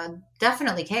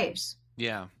definitely caves.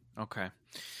 Yeah. Okay.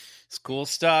 It's cool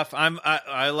stuff.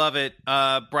 I love it.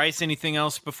 Bryce, anything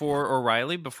else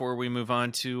before we move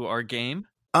on to our game?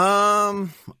 I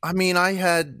mean, I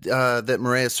had that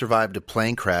Mireya survived a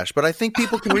plane crash, but I think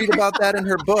people can read about that in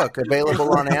her book,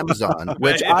 available on Amazon,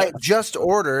 which I just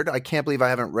ordered. I can't believe I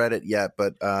haven't read it yet,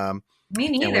 but me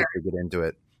neither. Can't wait to get into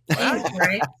it. Wow.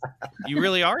 Right? You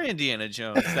really are Indiana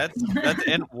Jones. That's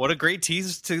and what a great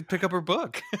tease to pick up her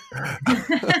book.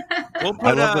 I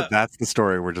love that that's the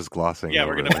story we're just glossing. Yeah,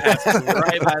 we're going to pass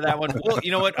right by that one. Well,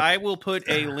 you know what? I will put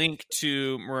a link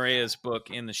to Mireya's book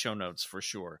in the show notes for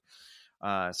sure,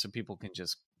 so people can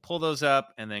just pull those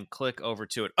up and then click over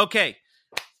to it. Okay,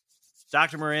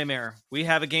 Dr. Mireya Mayer, we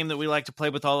have a game that we like to play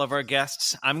with all of our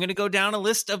guests. I'm going to go down a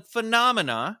list of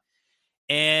phenomena,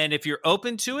 and if you're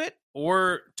open to it,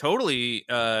 or totally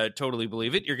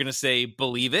believe it, you're going to say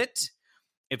believe it.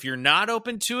 If you're not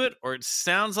open to it, or it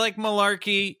sounds like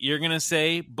malarkey, you're going to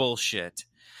say bullshit.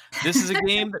 This is a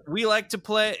game that we like to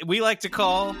play. We like to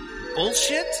call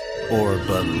bullshit or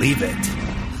believe it.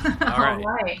 All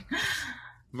right.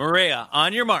 Mireya,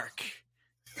 on your mark.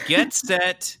 Get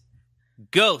set.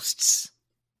 Ghosts.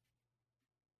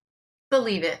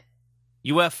 Believe it.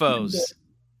 UFOs.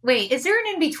 Wait, is there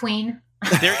an in-between?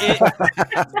 There is.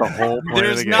 The whole point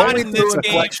There's not in this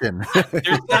inflection. game.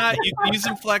 There's not. You can use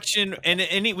inflection, and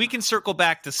we can circle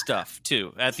back to stuff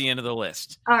too at the end of the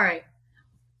list. All right.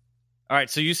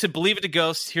 So you said believe it to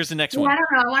ghosts. Here's the next one. I don't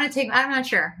know. I'm not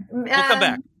sure. We'll come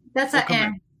back. That's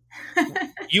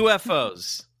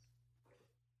UFOs.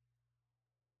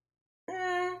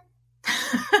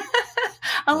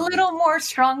 A little more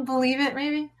strong believe it,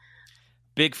 maybe.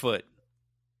 Bigfoot.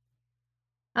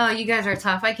 Oh, you guys are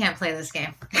tough. I can't play this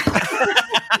game.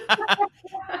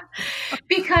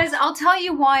 Because I'll tell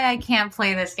you why I can't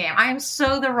play this game. I am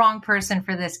so the wrong person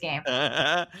for this game.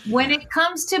 When it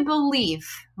comes to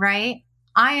belief, right?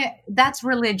 That's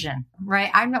religion,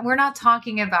 right? We're not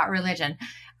talking about religion.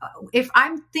 If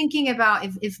I'm thinking about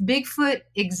if Bigfoot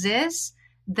exists,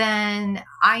 then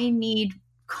I need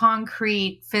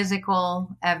concrete physical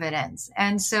evidence.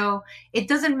 And so it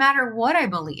doesn't matter what I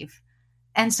believe.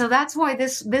 And so that's why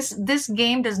this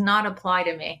game does not apply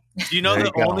to me. Do you know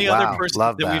the only other person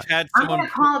that we've had I'm someone going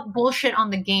to call it bullshit on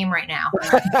the game right now.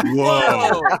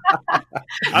 Whoa.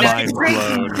 Mind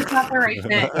blown. It's not the right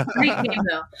fit. Great game,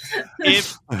 though.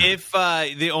 If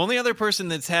the only other person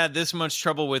that's had this much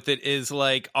trouble with it is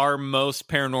like our most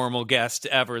paranormal guest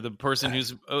ever, the person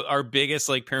who's our biggest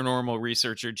like paranormal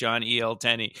researcher, John E.L.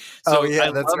 Tenney. So I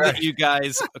love that you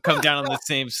guys come down on the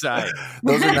same side.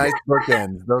 Those are nice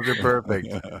bookends. Those are perfect.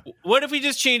 What if we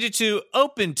just change it to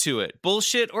open to it?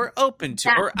 Bullshit or open to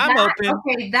or I'm open.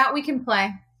 Okay, that we can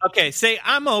play. Okay, say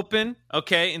I'm open,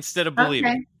 okay, instead of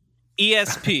believing. Okay.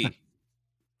 ESP.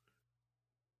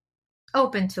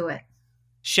 Open to it.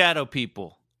 Shadow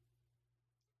people.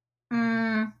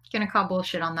 Gonna call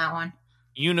bullshit on that one.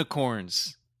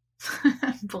 Unicorns.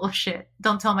 Bullshit.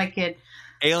 Don't tell my kid.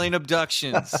 Alien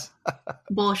abductions.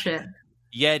 Bullshit.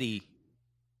 Yeti.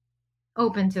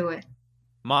 Open to it.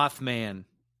 Mothman.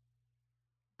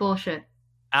 Bullshit.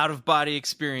 Out of body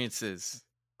experiences.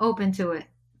 Open to it.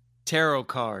 Tarot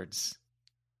cards.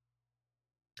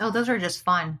 Oh, those are just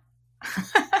fun.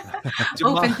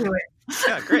 Open to it.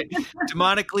 Yeah, great.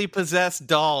 Demonically possessed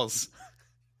dolls.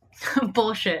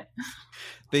 Bullshit.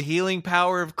 The healing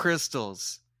power of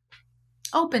crystals.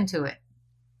 Open to it.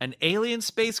 An alien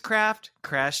spacecraft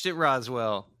crashed at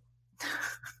Roswell.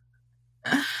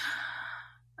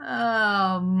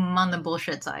 On the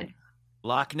bullshit side.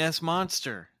 Loch Ness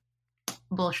Monster.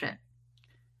 Bullshit.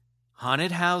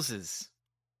 Haunted houses.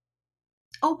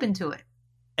 Open to it.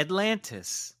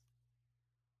 Atlantis.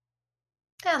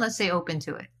 Yeah, let's say open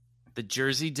to it. The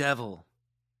Jersey Devil.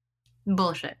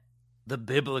 Bullshit. The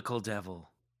Biblical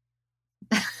Devil.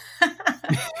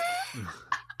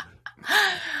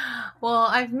 Well,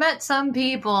 I've met some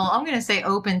people. I'm going to say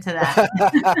open to that.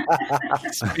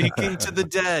 Speaking to the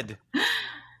dead.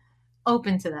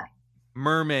 Open to that.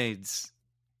 Mermaids.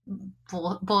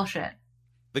 Bullshit.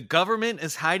 The government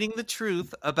is hiding the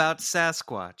truth about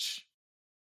Sasquatch.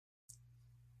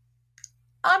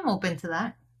 I'm open to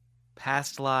that.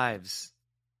 Past lives.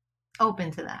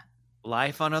 Open to that.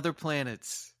 Life on other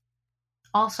planets.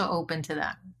 Also open to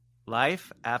that.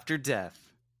 Life after death.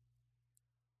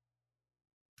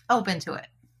 Open to it.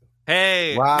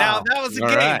 Hey, wow. Now that was a game.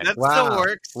 Right. That still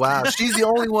works. Wow, she's the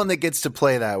only one that gets to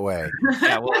play that way.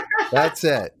 Yeah, well, that's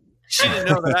it. She didn't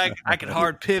know that I could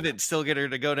hard pivot and still get her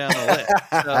to go down the list.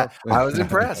 So, I was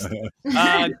impressed.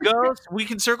 Ghost, we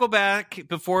can circle back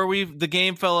before the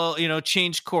game fell,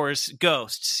 changed course.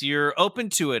 Ghosts, you're open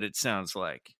to it, it sounds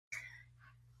like.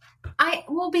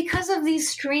 Because of these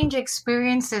strange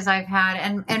experiences I've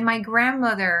had, and my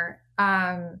grandmother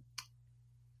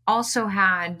also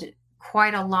had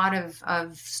quite a lot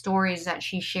of stories that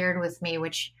she shared with me,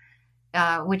 which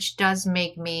does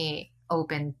make me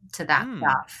open to that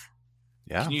stuff.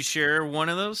 Yeah. Can you share one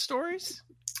of those stories?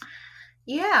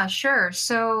 Yeah, sure.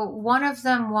 So one of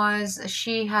them was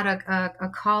she had a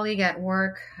colleague at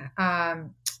work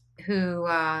who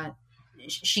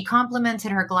she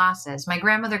complimented her glasses. My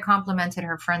grandmother complimented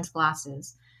her friend's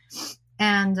glasses,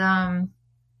 and the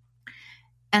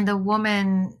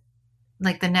woman,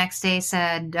 like the next day,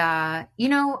 said,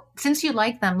 since you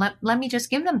like them, let me just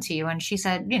give them to you. And she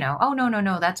said, oh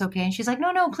no, that's okay. And she's like,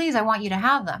 no, please, I want you to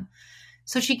have them.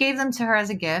 So she gave them to her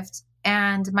as a gift.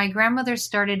 And my grandmother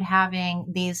started having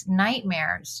these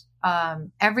nightmares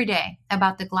every day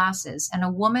about the glasses. And a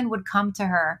woman would come to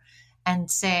her and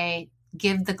say,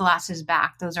 give the glasses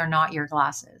back. Those are not your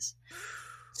glasses.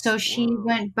 So she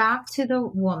went back to the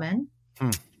woman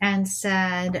and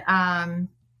said, I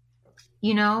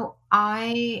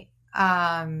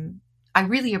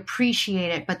really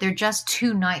appreciate it, but they're just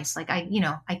too nice. Like I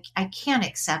can't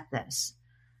accept this.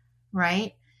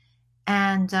 Right.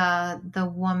 And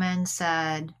the woman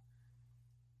said,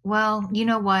 well, you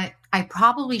know what? I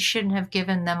probably shouldn't have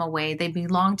given them away. They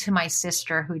belong to my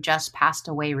sister who just passed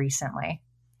away recently.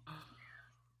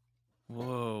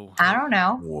 Whoa. I don't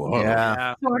know. Whoa.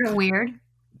 Yeah. Sort of weird.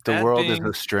 The world is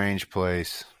a strange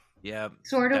place. Yeah.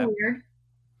 Sort of weird.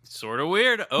 Sort of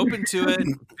weird. Open to it.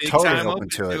 Big totally time open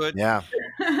to it. Yeah.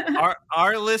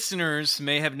 Our listeners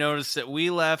may have noticed that we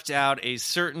left out a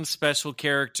certain special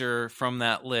character from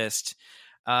that list.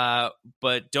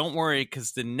 But don't worry,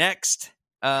 because the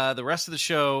rest of the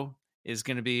show is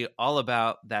going to be all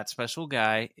about that special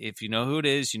guy. If you know who it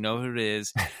is, you know who it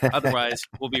is. Otherwise,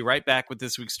 we'll be right back with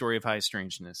this week's story of high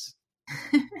strangeness.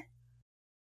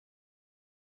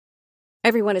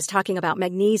 Everyone is talking about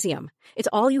magnesium. It's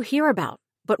all you hear about.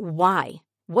 But why?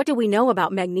 What do we know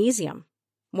about magnesium?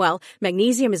 Well,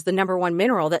 magnesium is the #1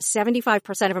 mineral that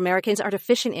 75% of Americans are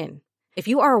deficient in. If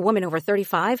you are a woman over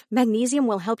 35, magnesium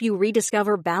will help you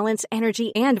rediscover balance,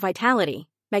 energy, and vitality.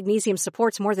 Magnesium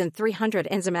supports more than 300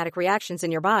 enzymatic reactions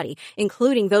in your body,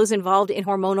 including those involved in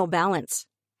hormonal balance.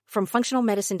 From functional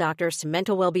medicine doctors to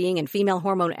mental well-being and female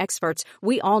hormone experts,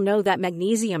 we all know that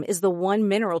magnesium is the one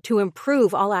mineral to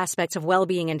improve all aspects of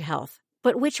well-being and health.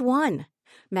 But which one?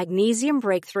 Magnesium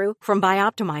Breakthrough from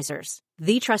Bioptimizers,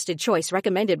 the trusted choice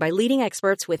recommended by leading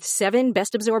experts with 7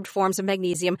 best-absorbed forms of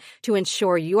magnesium to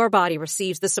ensure your body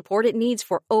receives the support it needs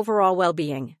for overall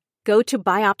well-being. Go to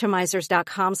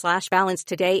bioptimizers.com/balance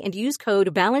today and use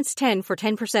code BALANCE10 for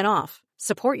 10% off.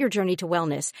 Support your journey to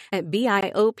wellness at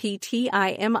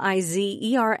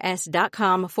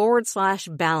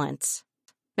bioptimizers.com/balance.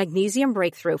 Magnesium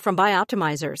Breakthrough from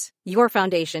Bioptimizers, your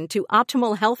foundation to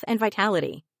optimal health and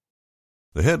vitality.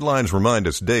 The headlines remind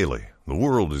us daily, the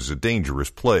world is a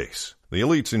dangerous place. The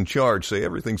elites in charge say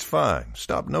everything's fine,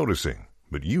 stop noticing.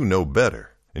 But you know better.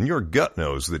 And your gut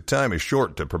knows that time is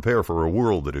short to prepare for a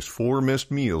world that is 4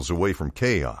 missed meals away from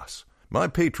chaos. My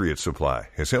Patriot Supply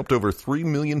has helped over 3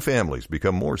 million families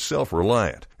become more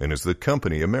self-reliant and is the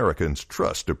company Americans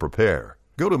trust to prepare.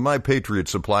 Go to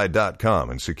MyPatriotSupply.com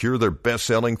and secure their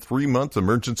best-selling 3-month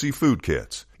emergency food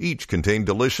kits. Each contain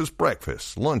delicious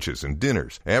breakfasts, lunches, and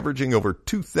dinners, averaging over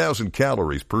 2,000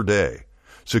 calories per day.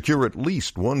 Secure at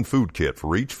least 1 food kit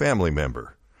for each family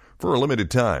member. For a limited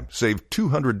time, save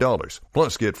 $200,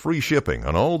 plus get free shipping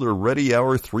on all their Ready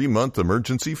Hour 3-month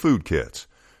emergency food kits.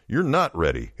 You're not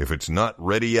ready if it's not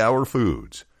Ready Hour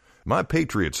Foods. My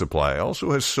Patriot Supply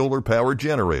also has solar power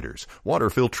generators,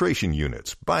 water filtration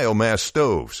units, biomass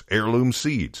stoves, heirloom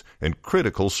seeds, and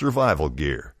critical survival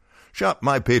gear. Shop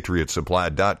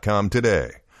MyPatriotSupply.com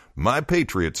today.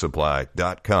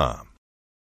 MyPatriotSupply.com.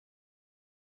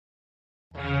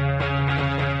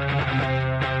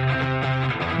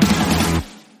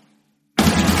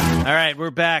 All right, we're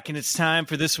back, and it's time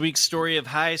for this week's story of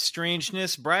high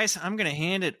strangeness. Bryce, I'm going to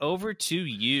hand it over to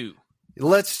you.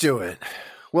 Let's do it.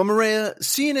 Well, Mireya,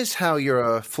 seeing as how you're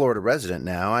a Florida resident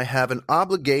now, I have an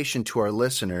obligation to our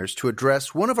listeners to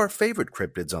address one of our favorite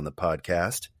cryptids on the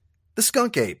podcast, the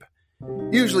skunk ape.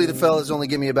 Usually the fellas only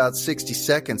give me about 60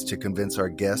 seconds to convince our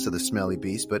guests of the smelly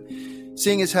beast, but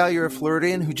seeing as how you're a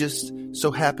Floridian who just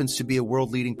so happens to be a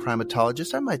world-leading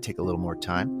primatologist, I might take a little more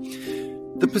time.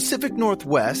 The Pacific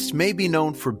Northwest may be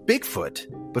known for Bigfoot,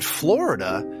 but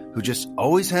Florida, who just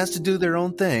always has to do their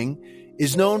own thing,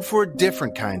 is known for a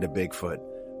different kind of Bigfoot,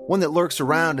 one that lurks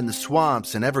around in the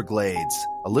swamps and Everglades,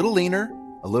 a little leaner,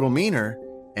 a little meaner,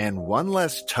 and one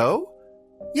less toe?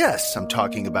 Yes, I'm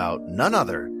talking about none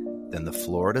other than the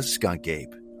Florida skunk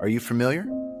ape. Are you familiar?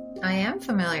 I am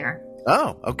familiar.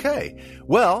 Oh, okay.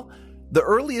 Well, the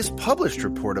earliest published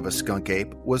report of a skunk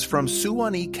ape was from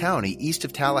Suwannee County, east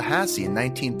of Tallahassee in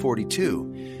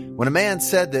 1942, when a man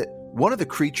said that one of the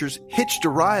creatures hitched a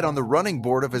ride on the running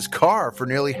board of his car for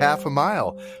nearly half a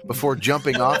mile before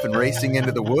jumping off and racing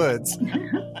into the woods.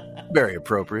 Very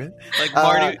appropriate. Like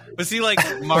Marty, was he like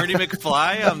Marty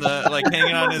McFly on the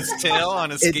hanging on his tail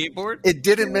on a skateboard? It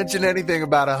didn't mention anything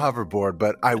about a hoverboard,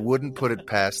 but I wouldn't put it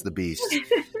past the beast.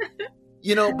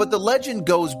 But the legend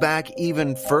goes back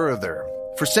even further.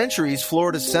 For centuries,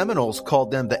 Florida Seminoles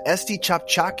called them the Esti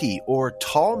Chapchaki, or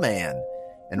Tall Man,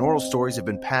 and oral stories have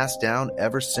been passed down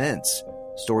ever since.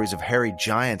 Stories of hairy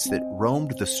giants that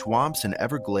roamed the swamps and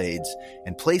Everglades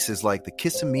and places like the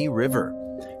Kissimmee River.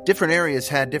 Different areas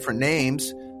had different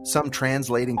names, some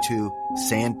translating to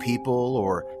sand people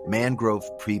or mangrove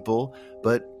people,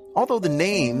 but although the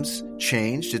names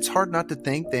changed, it's hard not to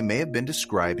think they may have been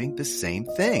describing the same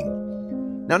thing.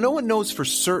 Now, no one knows for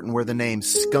certain where the name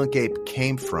skunk ape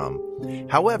came from.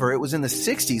 However, it was in the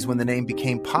 60s when the name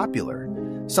became popular.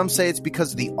 Some say it's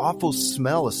because of the awful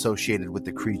smell associated with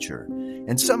the creature,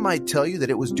 and some might tell you that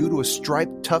it was due to a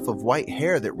striped tuft of white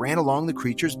hair that ran along the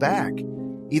creature's back.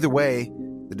 Either way,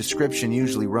 the description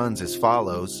usually runs as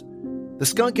follows. The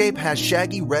skunk ape has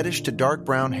shaggy reddish to dark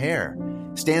brown hair,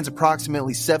 stands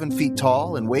approximately 7 feet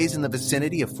tall, and weighs in the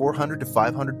vicinity of 400 to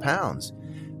 500 pounds.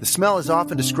 The smell is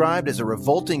often described as a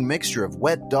revolting mixture of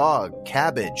wet dog,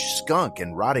 cabbage, skunk,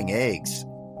 and rotting eggs.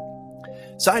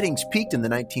 Sightings peaked in the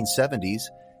 1970s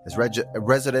as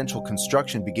residential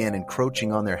construction began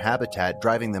encroaching on their habitat,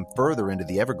 driving them further into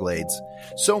the Everglades.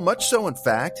 So much so, in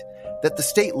fact, that the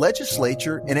state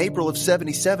legislature in April of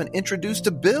 77 introduced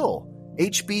a bill,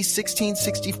 HB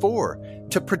 1664,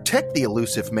 to protect the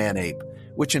elusive man-ape,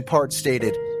 which in part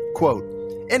stated, quote,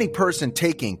 any person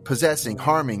taking, possessing,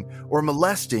 harming, or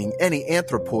molesting any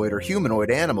anthropoid or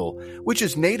humanoid animal which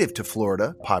is native to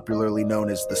Florida, popularly known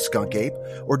as the skunk ape,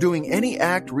 or doing any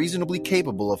act reasonably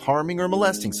capable of harming or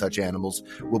molesting such animals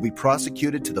will be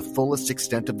prosecuted to the fullest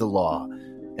extent of the law.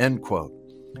 End quote.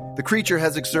 The creature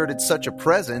has exerted such a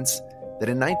presence that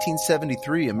in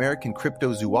 1973, American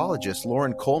cryptozoologist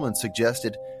Lauren Coleman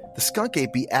suggested the skunk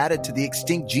ape be added to the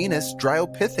extinct genus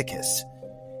Dryopithecus.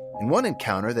 In one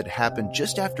encounter that happened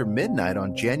just after midnight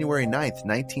on January 9th,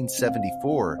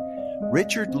 1974,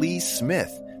 Richard Lee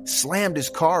Smith slammed his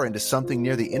car into something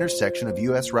near the intersection of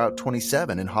U.S. Route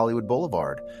 27 and Hollywood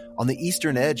Boulevard on the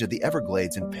eastern edge of the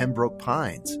Everglades in Pembroke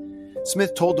Pines.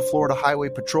 Smith told the Florida Highway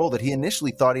Patrol that he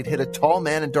initially thought he'd hit a tall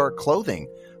man in dark clothing,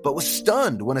 but was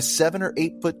stunned when a 7 or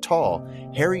 8 foot tall,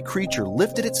 hairy creature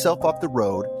lifted itself off the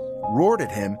road, roared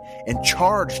at him, and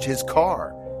charged his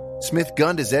car. Smith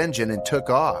gunned his engine and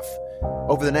took off.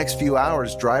 Over the next few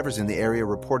hours, drivers in the area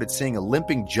reported seeing a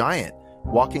limping giant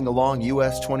walking along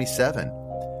US 27.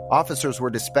 Officers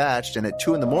were dispatched, and at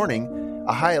 2 in the morning,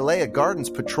 a Hialeah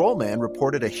Gardens patrolman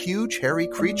reported a huge, hairy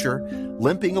creature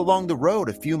limping along the road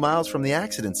a few miles from the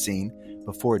accident scene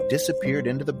before it disappeared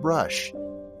into the brush.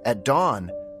 At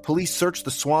dawn, police searched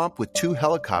the swamp with 2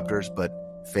 helicopters, but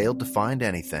failed to find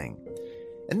anything.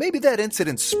 And maybe that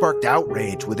incident sparked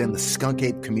outrage within the skunk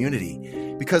ape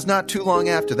community, because not too long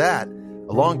after that,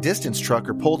 a long-distance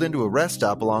trucker pulled into a rest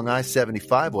stop along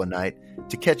I-75 one night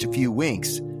to catch a few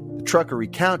winks. The trucker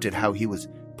recounted how he was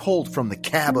pulled from the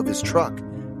cab of his truck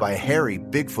by a hairy,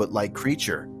 Bigfoot-like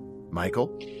creature.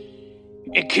 Michael?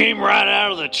 It came right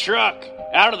out of the truck,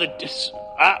 out of the...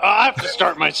 I have to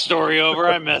start my story over.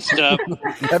 I messed up.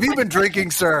 Have you been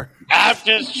drinking, sir? I'm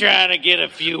just trying to get a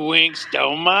few winks.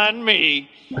 Don't mind me.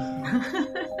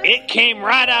 It came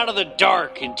right out of the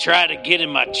dark and tried to get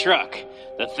in my truck.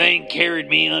 The thing carried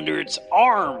me under its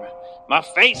arm. My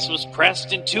face was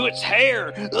pressed into its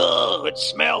hair. Ugh, it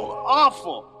smelled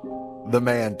awful. The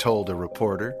man told a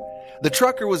reporter. The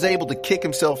trucker was able to kick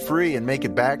himself free and make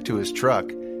it back to his truck.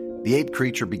 The ape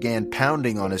creature began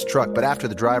pounding on his truck, but after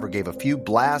the driver gave a few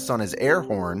blasts on his air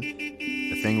horn,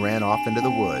 the thing ran off into the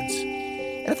woods.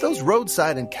 And if those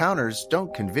roadside encounters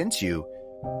don't convince you,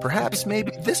 perhaps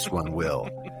maybe this one will.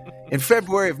 In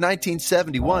February of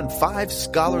 1971, 5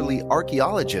 scholarly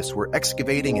archaeologists were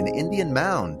excavating an Indian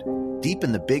mound deep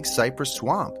in the Big Cypress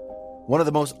Swamp, one of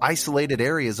the most isolated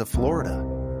areas of Florida.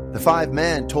 The 5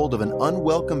 men told of an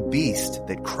unwelcome beast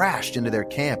that crashed into their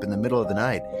camp in the middle of the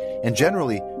night and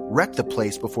generally wrecked the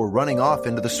place before running off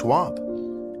into the swamp.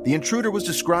 The intruder was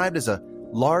described as a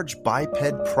large biped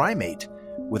primate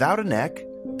without a neck,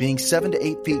 being 7 to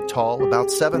 8 feet tall,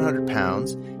 about 700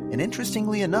 pounds, and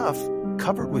interestingly enough,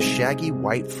 covered with shaggy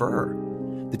white fur.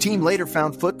 The team later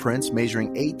found footprints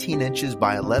measuring 18 inches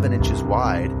by 11 inches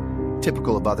wide.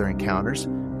 Typical of other encounters,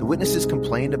 the witnesses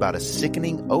complained about a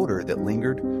sickening odor that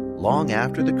lingered long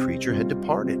after the creature had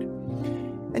departed.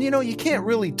 And you can't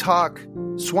really talk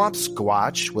swamp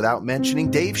squatch without mentioning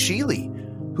Dave Shealy,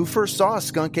 who first saw a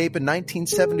skunk ape in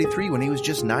 1973 when he was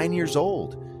just 9 years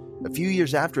old. A few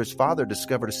years after his father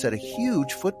discovered a set of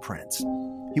huge footprints.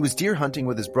 He was deer hunting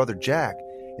with his brother Jack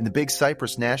in the Big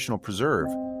Cypress National Preserve.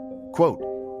 Quote,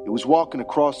 "It was walking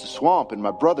across the swamp and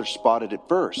my brother spotted it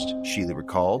first," Shealy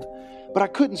recalled. "But I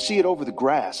couldn't see it over the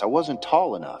grass. I wasn't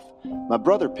tall enough. My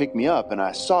brother picked me up and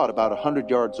I saw it about 100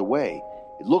 yards away.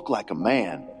 It looked like a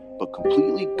man, but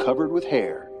completely covered with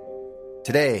hair."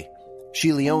 Today,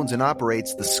 Shealy owns and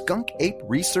operates the Skunk Ape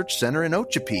Research Center in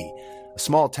Okeechobee, a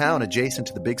small town adjacent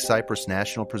to the Big Cypress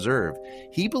National Preserve.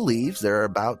 He believes there are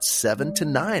about 7 to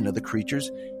 9 of the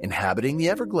creatures inhabiting the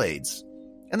Everglades.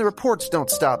 And the reports don't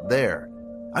stop there.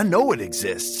 "I know it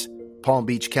exists," Palm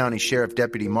Beach County Sheriff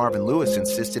Deputy Marvin Lewis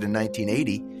insisted in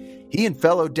 1980. He and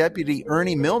fellow Deputy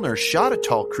Ernie Milner shot a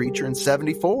tall creature in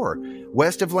 74,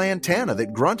 west of Lantana,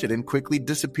 that grunted and quickly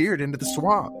disappeared into the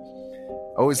swamp.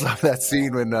 Always love that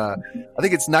scene when, I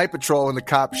think it's Night Patrol, and the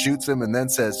cop shoots him and then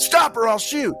says, "Stop or I'll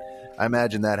shoot." I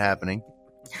imagine that happening.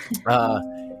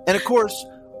 And of course,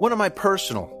 one of my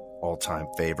personal all-time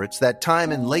favorites, that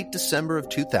time in late December of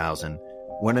 2000,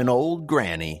 when an old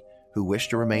granny who wished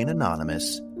to remain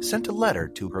anonymous sent a letter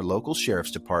to her local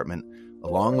sheriff's department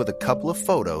along with a couple of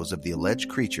photos of the alleged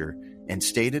creature and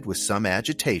stated with some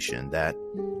agitation that...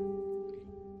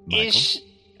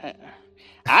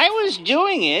 I was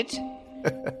doing it.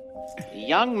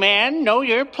 Young man, know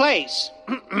your place.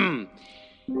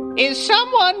 Is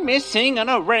someone missing an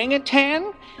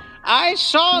orangutan? I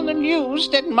saw in the news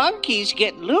that monkeys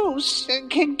get loose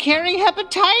and can carry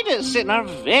hepatitis and are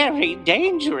very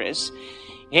dangerous.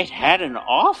 It had an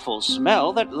awful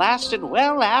smell that lasted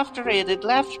well after it had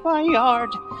left my yard.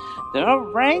 The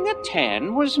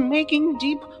orangutan was making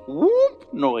deep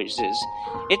whoop noises.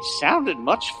 It sounded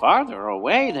much farther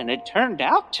away than it turned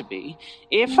out to be.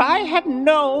 If I had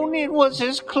known it was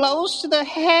as close to the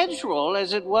hedgerow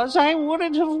as it was, I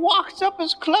wouldn't have walked up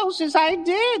as close as I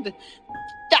did.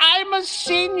 I'm a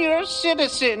senior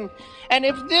citizen, and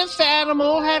if this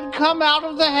animal had come out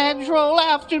of the hedgerow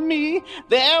after me,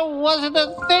 there wasn't a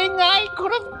thing I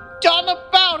could have done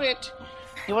about it.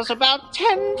 It was about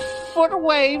 10 foot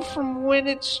away from when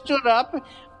it stood up.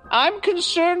 I'm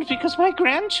concerned because my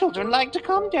grandchildren like to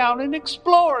come down and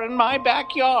explore in my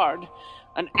backyard.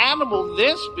 An animal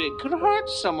this big could hurt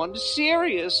someone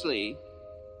seriously.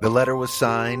 The letter was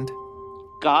signed,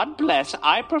 God bless,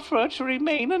 I prefer to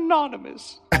remain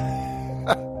anonymous.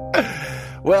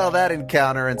 Well, that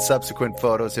encounter and subsequent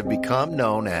photos have become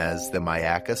known as the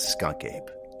Mireya skunk ape,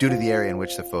 due to the area in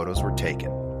which the photos were taken.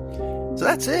 So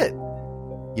that's it.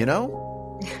 You know?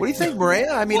 What do you think,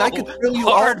 Mireya? I mean, I could thrill you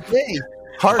all day.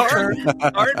 Hard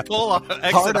pull off.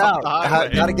 Hard out.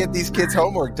 Got to get these kids'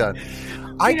 homework done.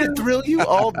 I could thrill you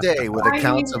all day with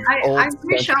accounts of old. I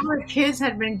wish all the kids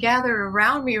had been gathered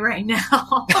around me right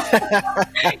now.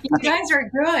 You guys are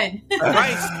good.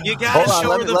 Right, you got to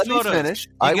show her the photos. Let me finish.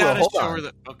 I will. Hold show on. her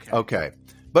the. Okay.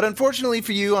 But unfortunately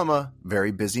for you, I'm a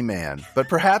very busy man. But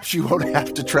perhaps you won't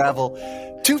have to travel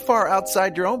too far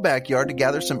outside your own backyard to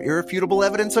gather some irrefutable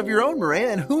evidence of your own,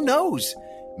 Mireya. And who knows?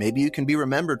 Maybe you can be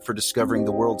remembered for discovering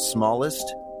the world's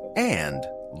smallest and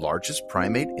largest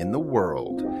primate in the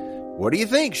world. What do you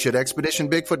think? Should Expedition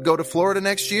Bigfoot go to Florida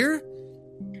next year?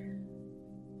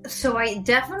 So I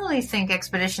definitely think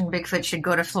Expedition Bigfoot should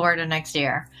go to Florida next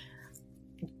year.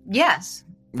 Yes.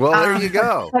 Well, there you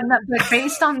go. But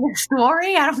based on the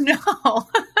story, I don't know.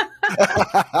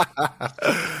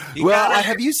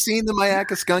 Have you seen the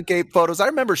Mireya skunk ape photos? I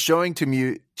remember showing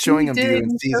them to you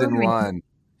in season 1.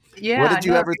 Yeah. What did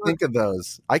you ever think of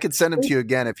those? I could send them to you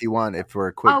again if you want, if for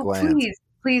a quick glance.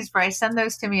 Please, Bryce, send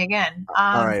those to me again.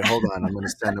 All right, hold on. I'm going to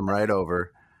send them right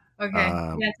over.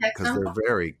 Okay. Because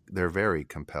they're very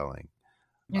compelling.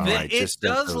 It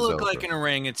does look like an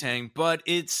orangutan, but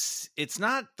it's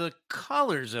not the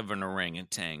colors of an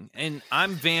orangutan. And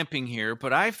I'm vamping here,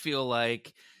 but I feel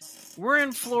like we're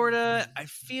in Florida. I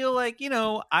feel like,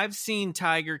 I've seen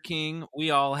Tiger King.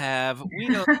 We all have. We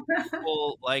know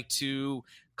people like to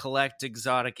collect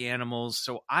exotic animals.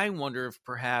 So I wonder if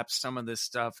perhaps some of this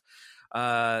stuff,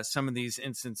 some of these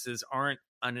instances aren't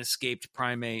an escaped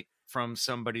primate from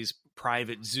somebody's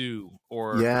private zoo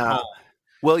or home.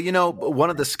 Well, one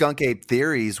of the skunk ape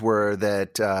theories were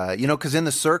that, because in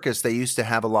the circus, they used to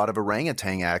have a lot of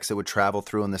orangutan acts that would travel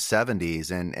through in the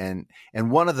 70s.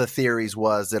 And one of the theories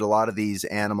was that a lot of these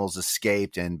animals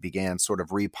escaped and began sort of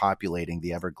repopulating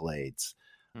the Everglades.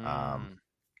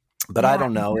 But I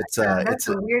don't know. That's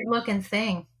a weird looking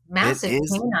thing. Massive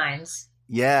canines.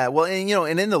 Yeah, well,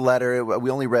 and in the letter, we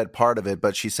only read part of it,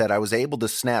 but she said, I was able to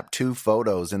snap 2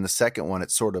 photos. In the second one, it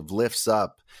sort of lifts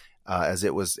up as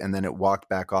it was, and then it walked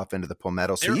back off into the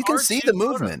palmetto. So you can see the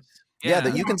movement. Yeah,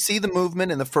 that you can see the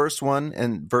movement in the first one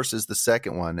and versus the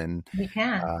second one. And you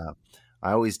can.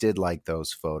 I always did like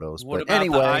those photos. What but about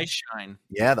anyway, the eye shine?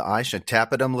 Yeah, the eye shine.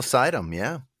 Tapetum lucidum,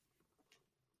 yeah.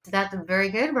 That's very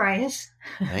good, Bryce.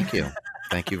 Thank you.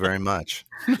 Thank you very much.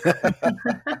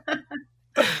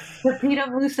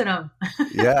 Tapetum lucidum.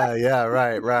 Yeah,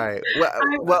 right.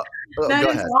 Well, that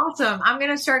is awesome. I'm going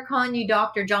to start calling you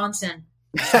Dr. Johnson.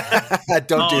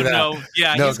 Don't do that. No.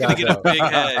 Yeah, he's going to get a big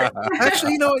head.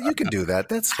 Actually, you know what? You can do that.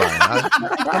 That's fine.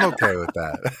 I'm okay with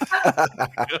that.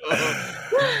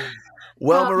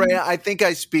 Well, Mireya, I think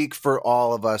I speak for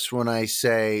all of us when I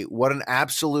say what an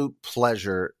absolute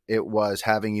pleasure it was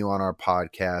having you on our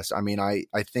podcast. I mean, I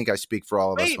think I speak for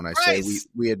all of us when I say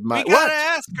we admire. We gotta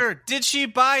ask her: did she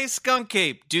buy Skunk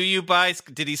Ape? Do you buy?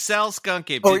 Did he sell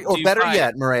Skunk Ape? Or better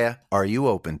yet, Mireya, are you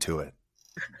open to it?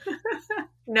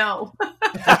 No.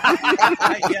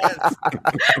 Yes.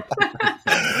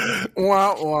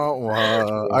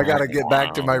 Wah. I got to get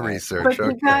back to my research.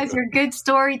 But you guys are good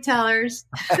storytellers.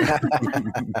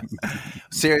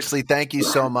 Seriously, thank you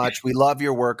so much. We love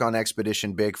your work on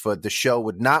Expedition Bigfoot. The show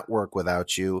would not work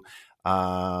without you.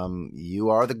 You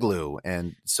are the glue,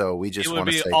 and so we just want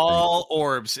to say it would be all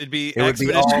orbs. It would be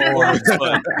all orbs,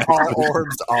 all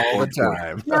orbs all the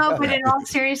time. No, but in all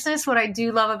seriousness, what I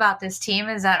do love about this team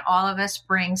is that all of us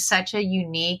bring such a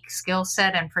unique skill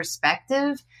set and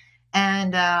perspective,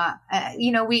 and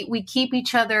we keep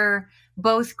each other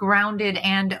both grounded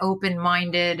and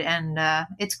open-minded, and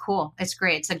it's cool. It's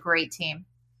great. It's a great team.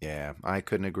 Yeah, I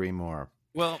couldn't agree more.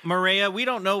 Well, Mireya, we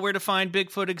don't know where to find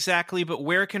Bigfoot exactly, but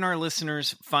where can our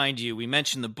listeners find you? We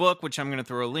mentioned the book, which I'm going to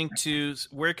throw a link to.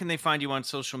 Where can they find you on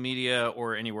social media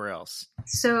or anywhere else?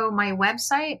 So my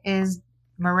website is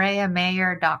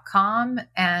MireyaMayer.com,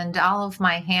 and all of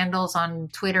my handles on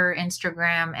Twitter,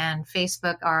 Instagram, and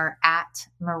Facebook are at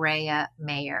Mireya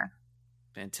Mayer.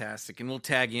 Fantastic. And we'll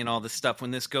tag you in all this stuff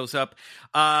when this goes up.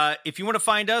 If you want to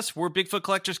find us, we're Bigfoot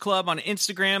Collectors Club on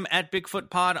Instagram, at Bigfoot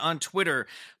Pod on Twitter.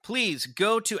 Please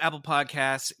go to Apple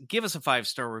Podcasts, give us a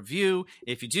 5-star review.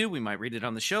 If you do, we might read it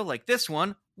on the show, like this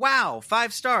one. Wow,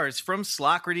 5 stars from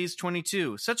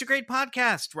Slocrides22. Such a great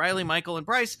podcast. Riley, Michael, and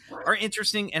Bryce are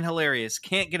interesting and hilarious.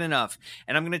 Can't get enough.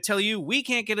 And I'm going to tell you, we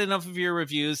can't get enough of your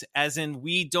reviews, as in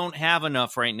we don't have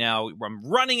enough right now. I'm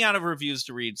running out of reviews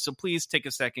to read, so please take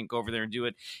a second, go over there and do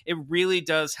it. It really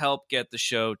does help get the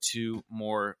show to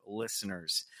more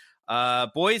listeners.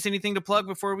 Boys, anything to plug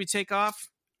before we take off?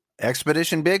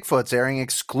 Expedition Bigfoot's airing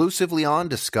exclusively on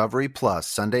Discovery Plus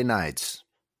Sunday nights.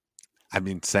 I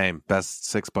mean, same. Best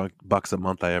 $6 a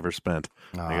month I ever spent,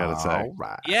 I gotta say. All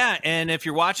right. Yeah, and if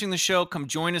you're watching the show, come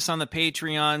join us on the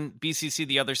Patreon, BCC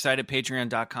The Other Side at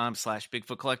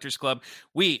patreon.com/Bigfoot Collectors Club.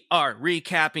 We are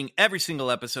recapping every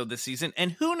single episode this season,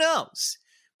 and who knows?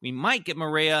 We might get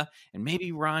Mireya and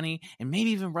maybe Ronnie and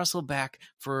maybe even Russell back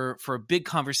for a big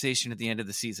conversation at the end of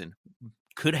the season.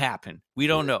 Could happen. We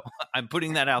don't know. I'm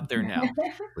putting that out there now.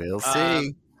 We'll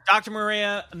see. Dr.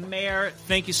 Mireya Mayer,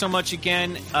 thank you so much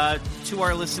again. To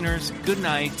our listeners, good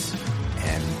night.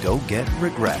 And go get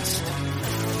regressed.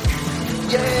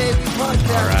 Yay, we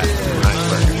podcasted! All right.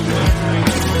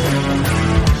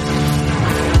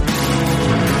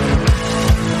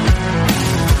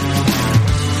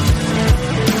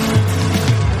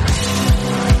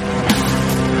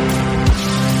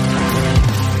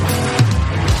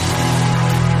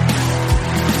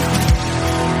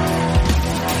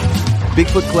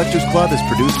 Bigfoot Collectors Club is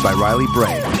produced by Riley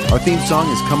Bray. Our theme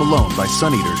song is Come Alone by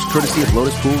Sun Eaters, courtesy of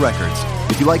Lotus Pool Records.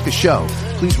 If you like the show,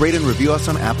 please rate and review us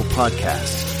on Apple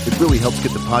Podcasts. It really helps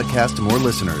get the podcast to more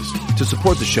listeners. To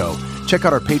support the show, check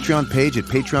out our Patreon page at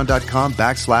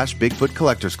patreon.com/Bigfoot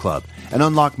Collectors Club and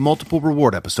unlock multiple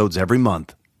reward episodes every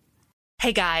month.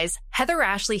 Hey guys, Heather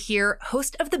Ashley here,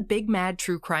 host of the Big Mad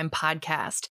True Crime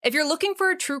Podcast. If you're looking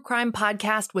for a true crime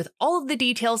podcast with all of the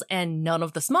details and none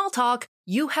of the small talk,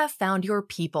 you have found your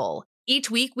people.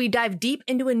 Each week, we dive deep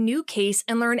into a new case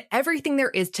and learn everything there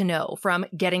is to know, from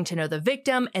getting to know the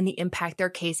victim and the impact their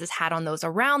case has had on those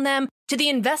around them, to the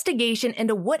investigation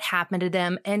into what happened to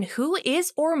them and who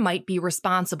is or might be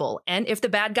responsible. And if the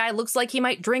bad guy looks like he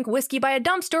might drink whiskey by a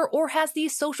dumpster or has the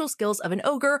social skills of an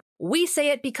ogre, we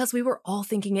say it because we were all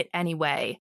thinking it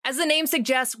anyway. As the name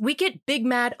suggests, we get big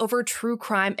mad over true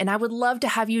crime, and I would love to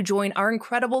have you join our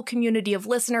incredible community of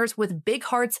listeners with big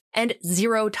hearts and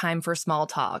zero time for small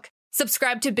talk.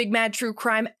 Subscribe to Big Mad True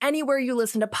Crime anywhere you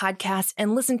listen to podcasts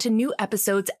and listen to new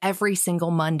episodes every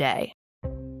single Monday.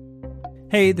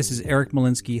 Hey, this is Eric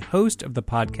Malinsky, host of the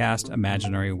podcast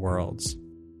Imaginary Worlds.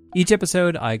 Each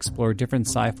episode, I explore different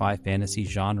sci-fi fantasy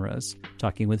genres,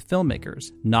 talking with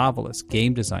filmmakers, novelists,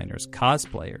 game designers,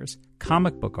 cosplayers,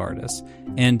 comic book artists,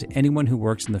 and anyone who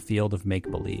works in the field of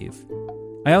make-believe.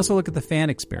 I also look at the fan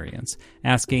experience,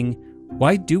 asking,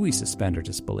 why do we suspend our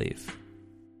disbelief?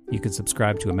 You can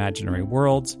subscribe to Imaginary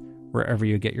Worlds wherever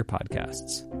you get your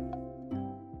podcasts.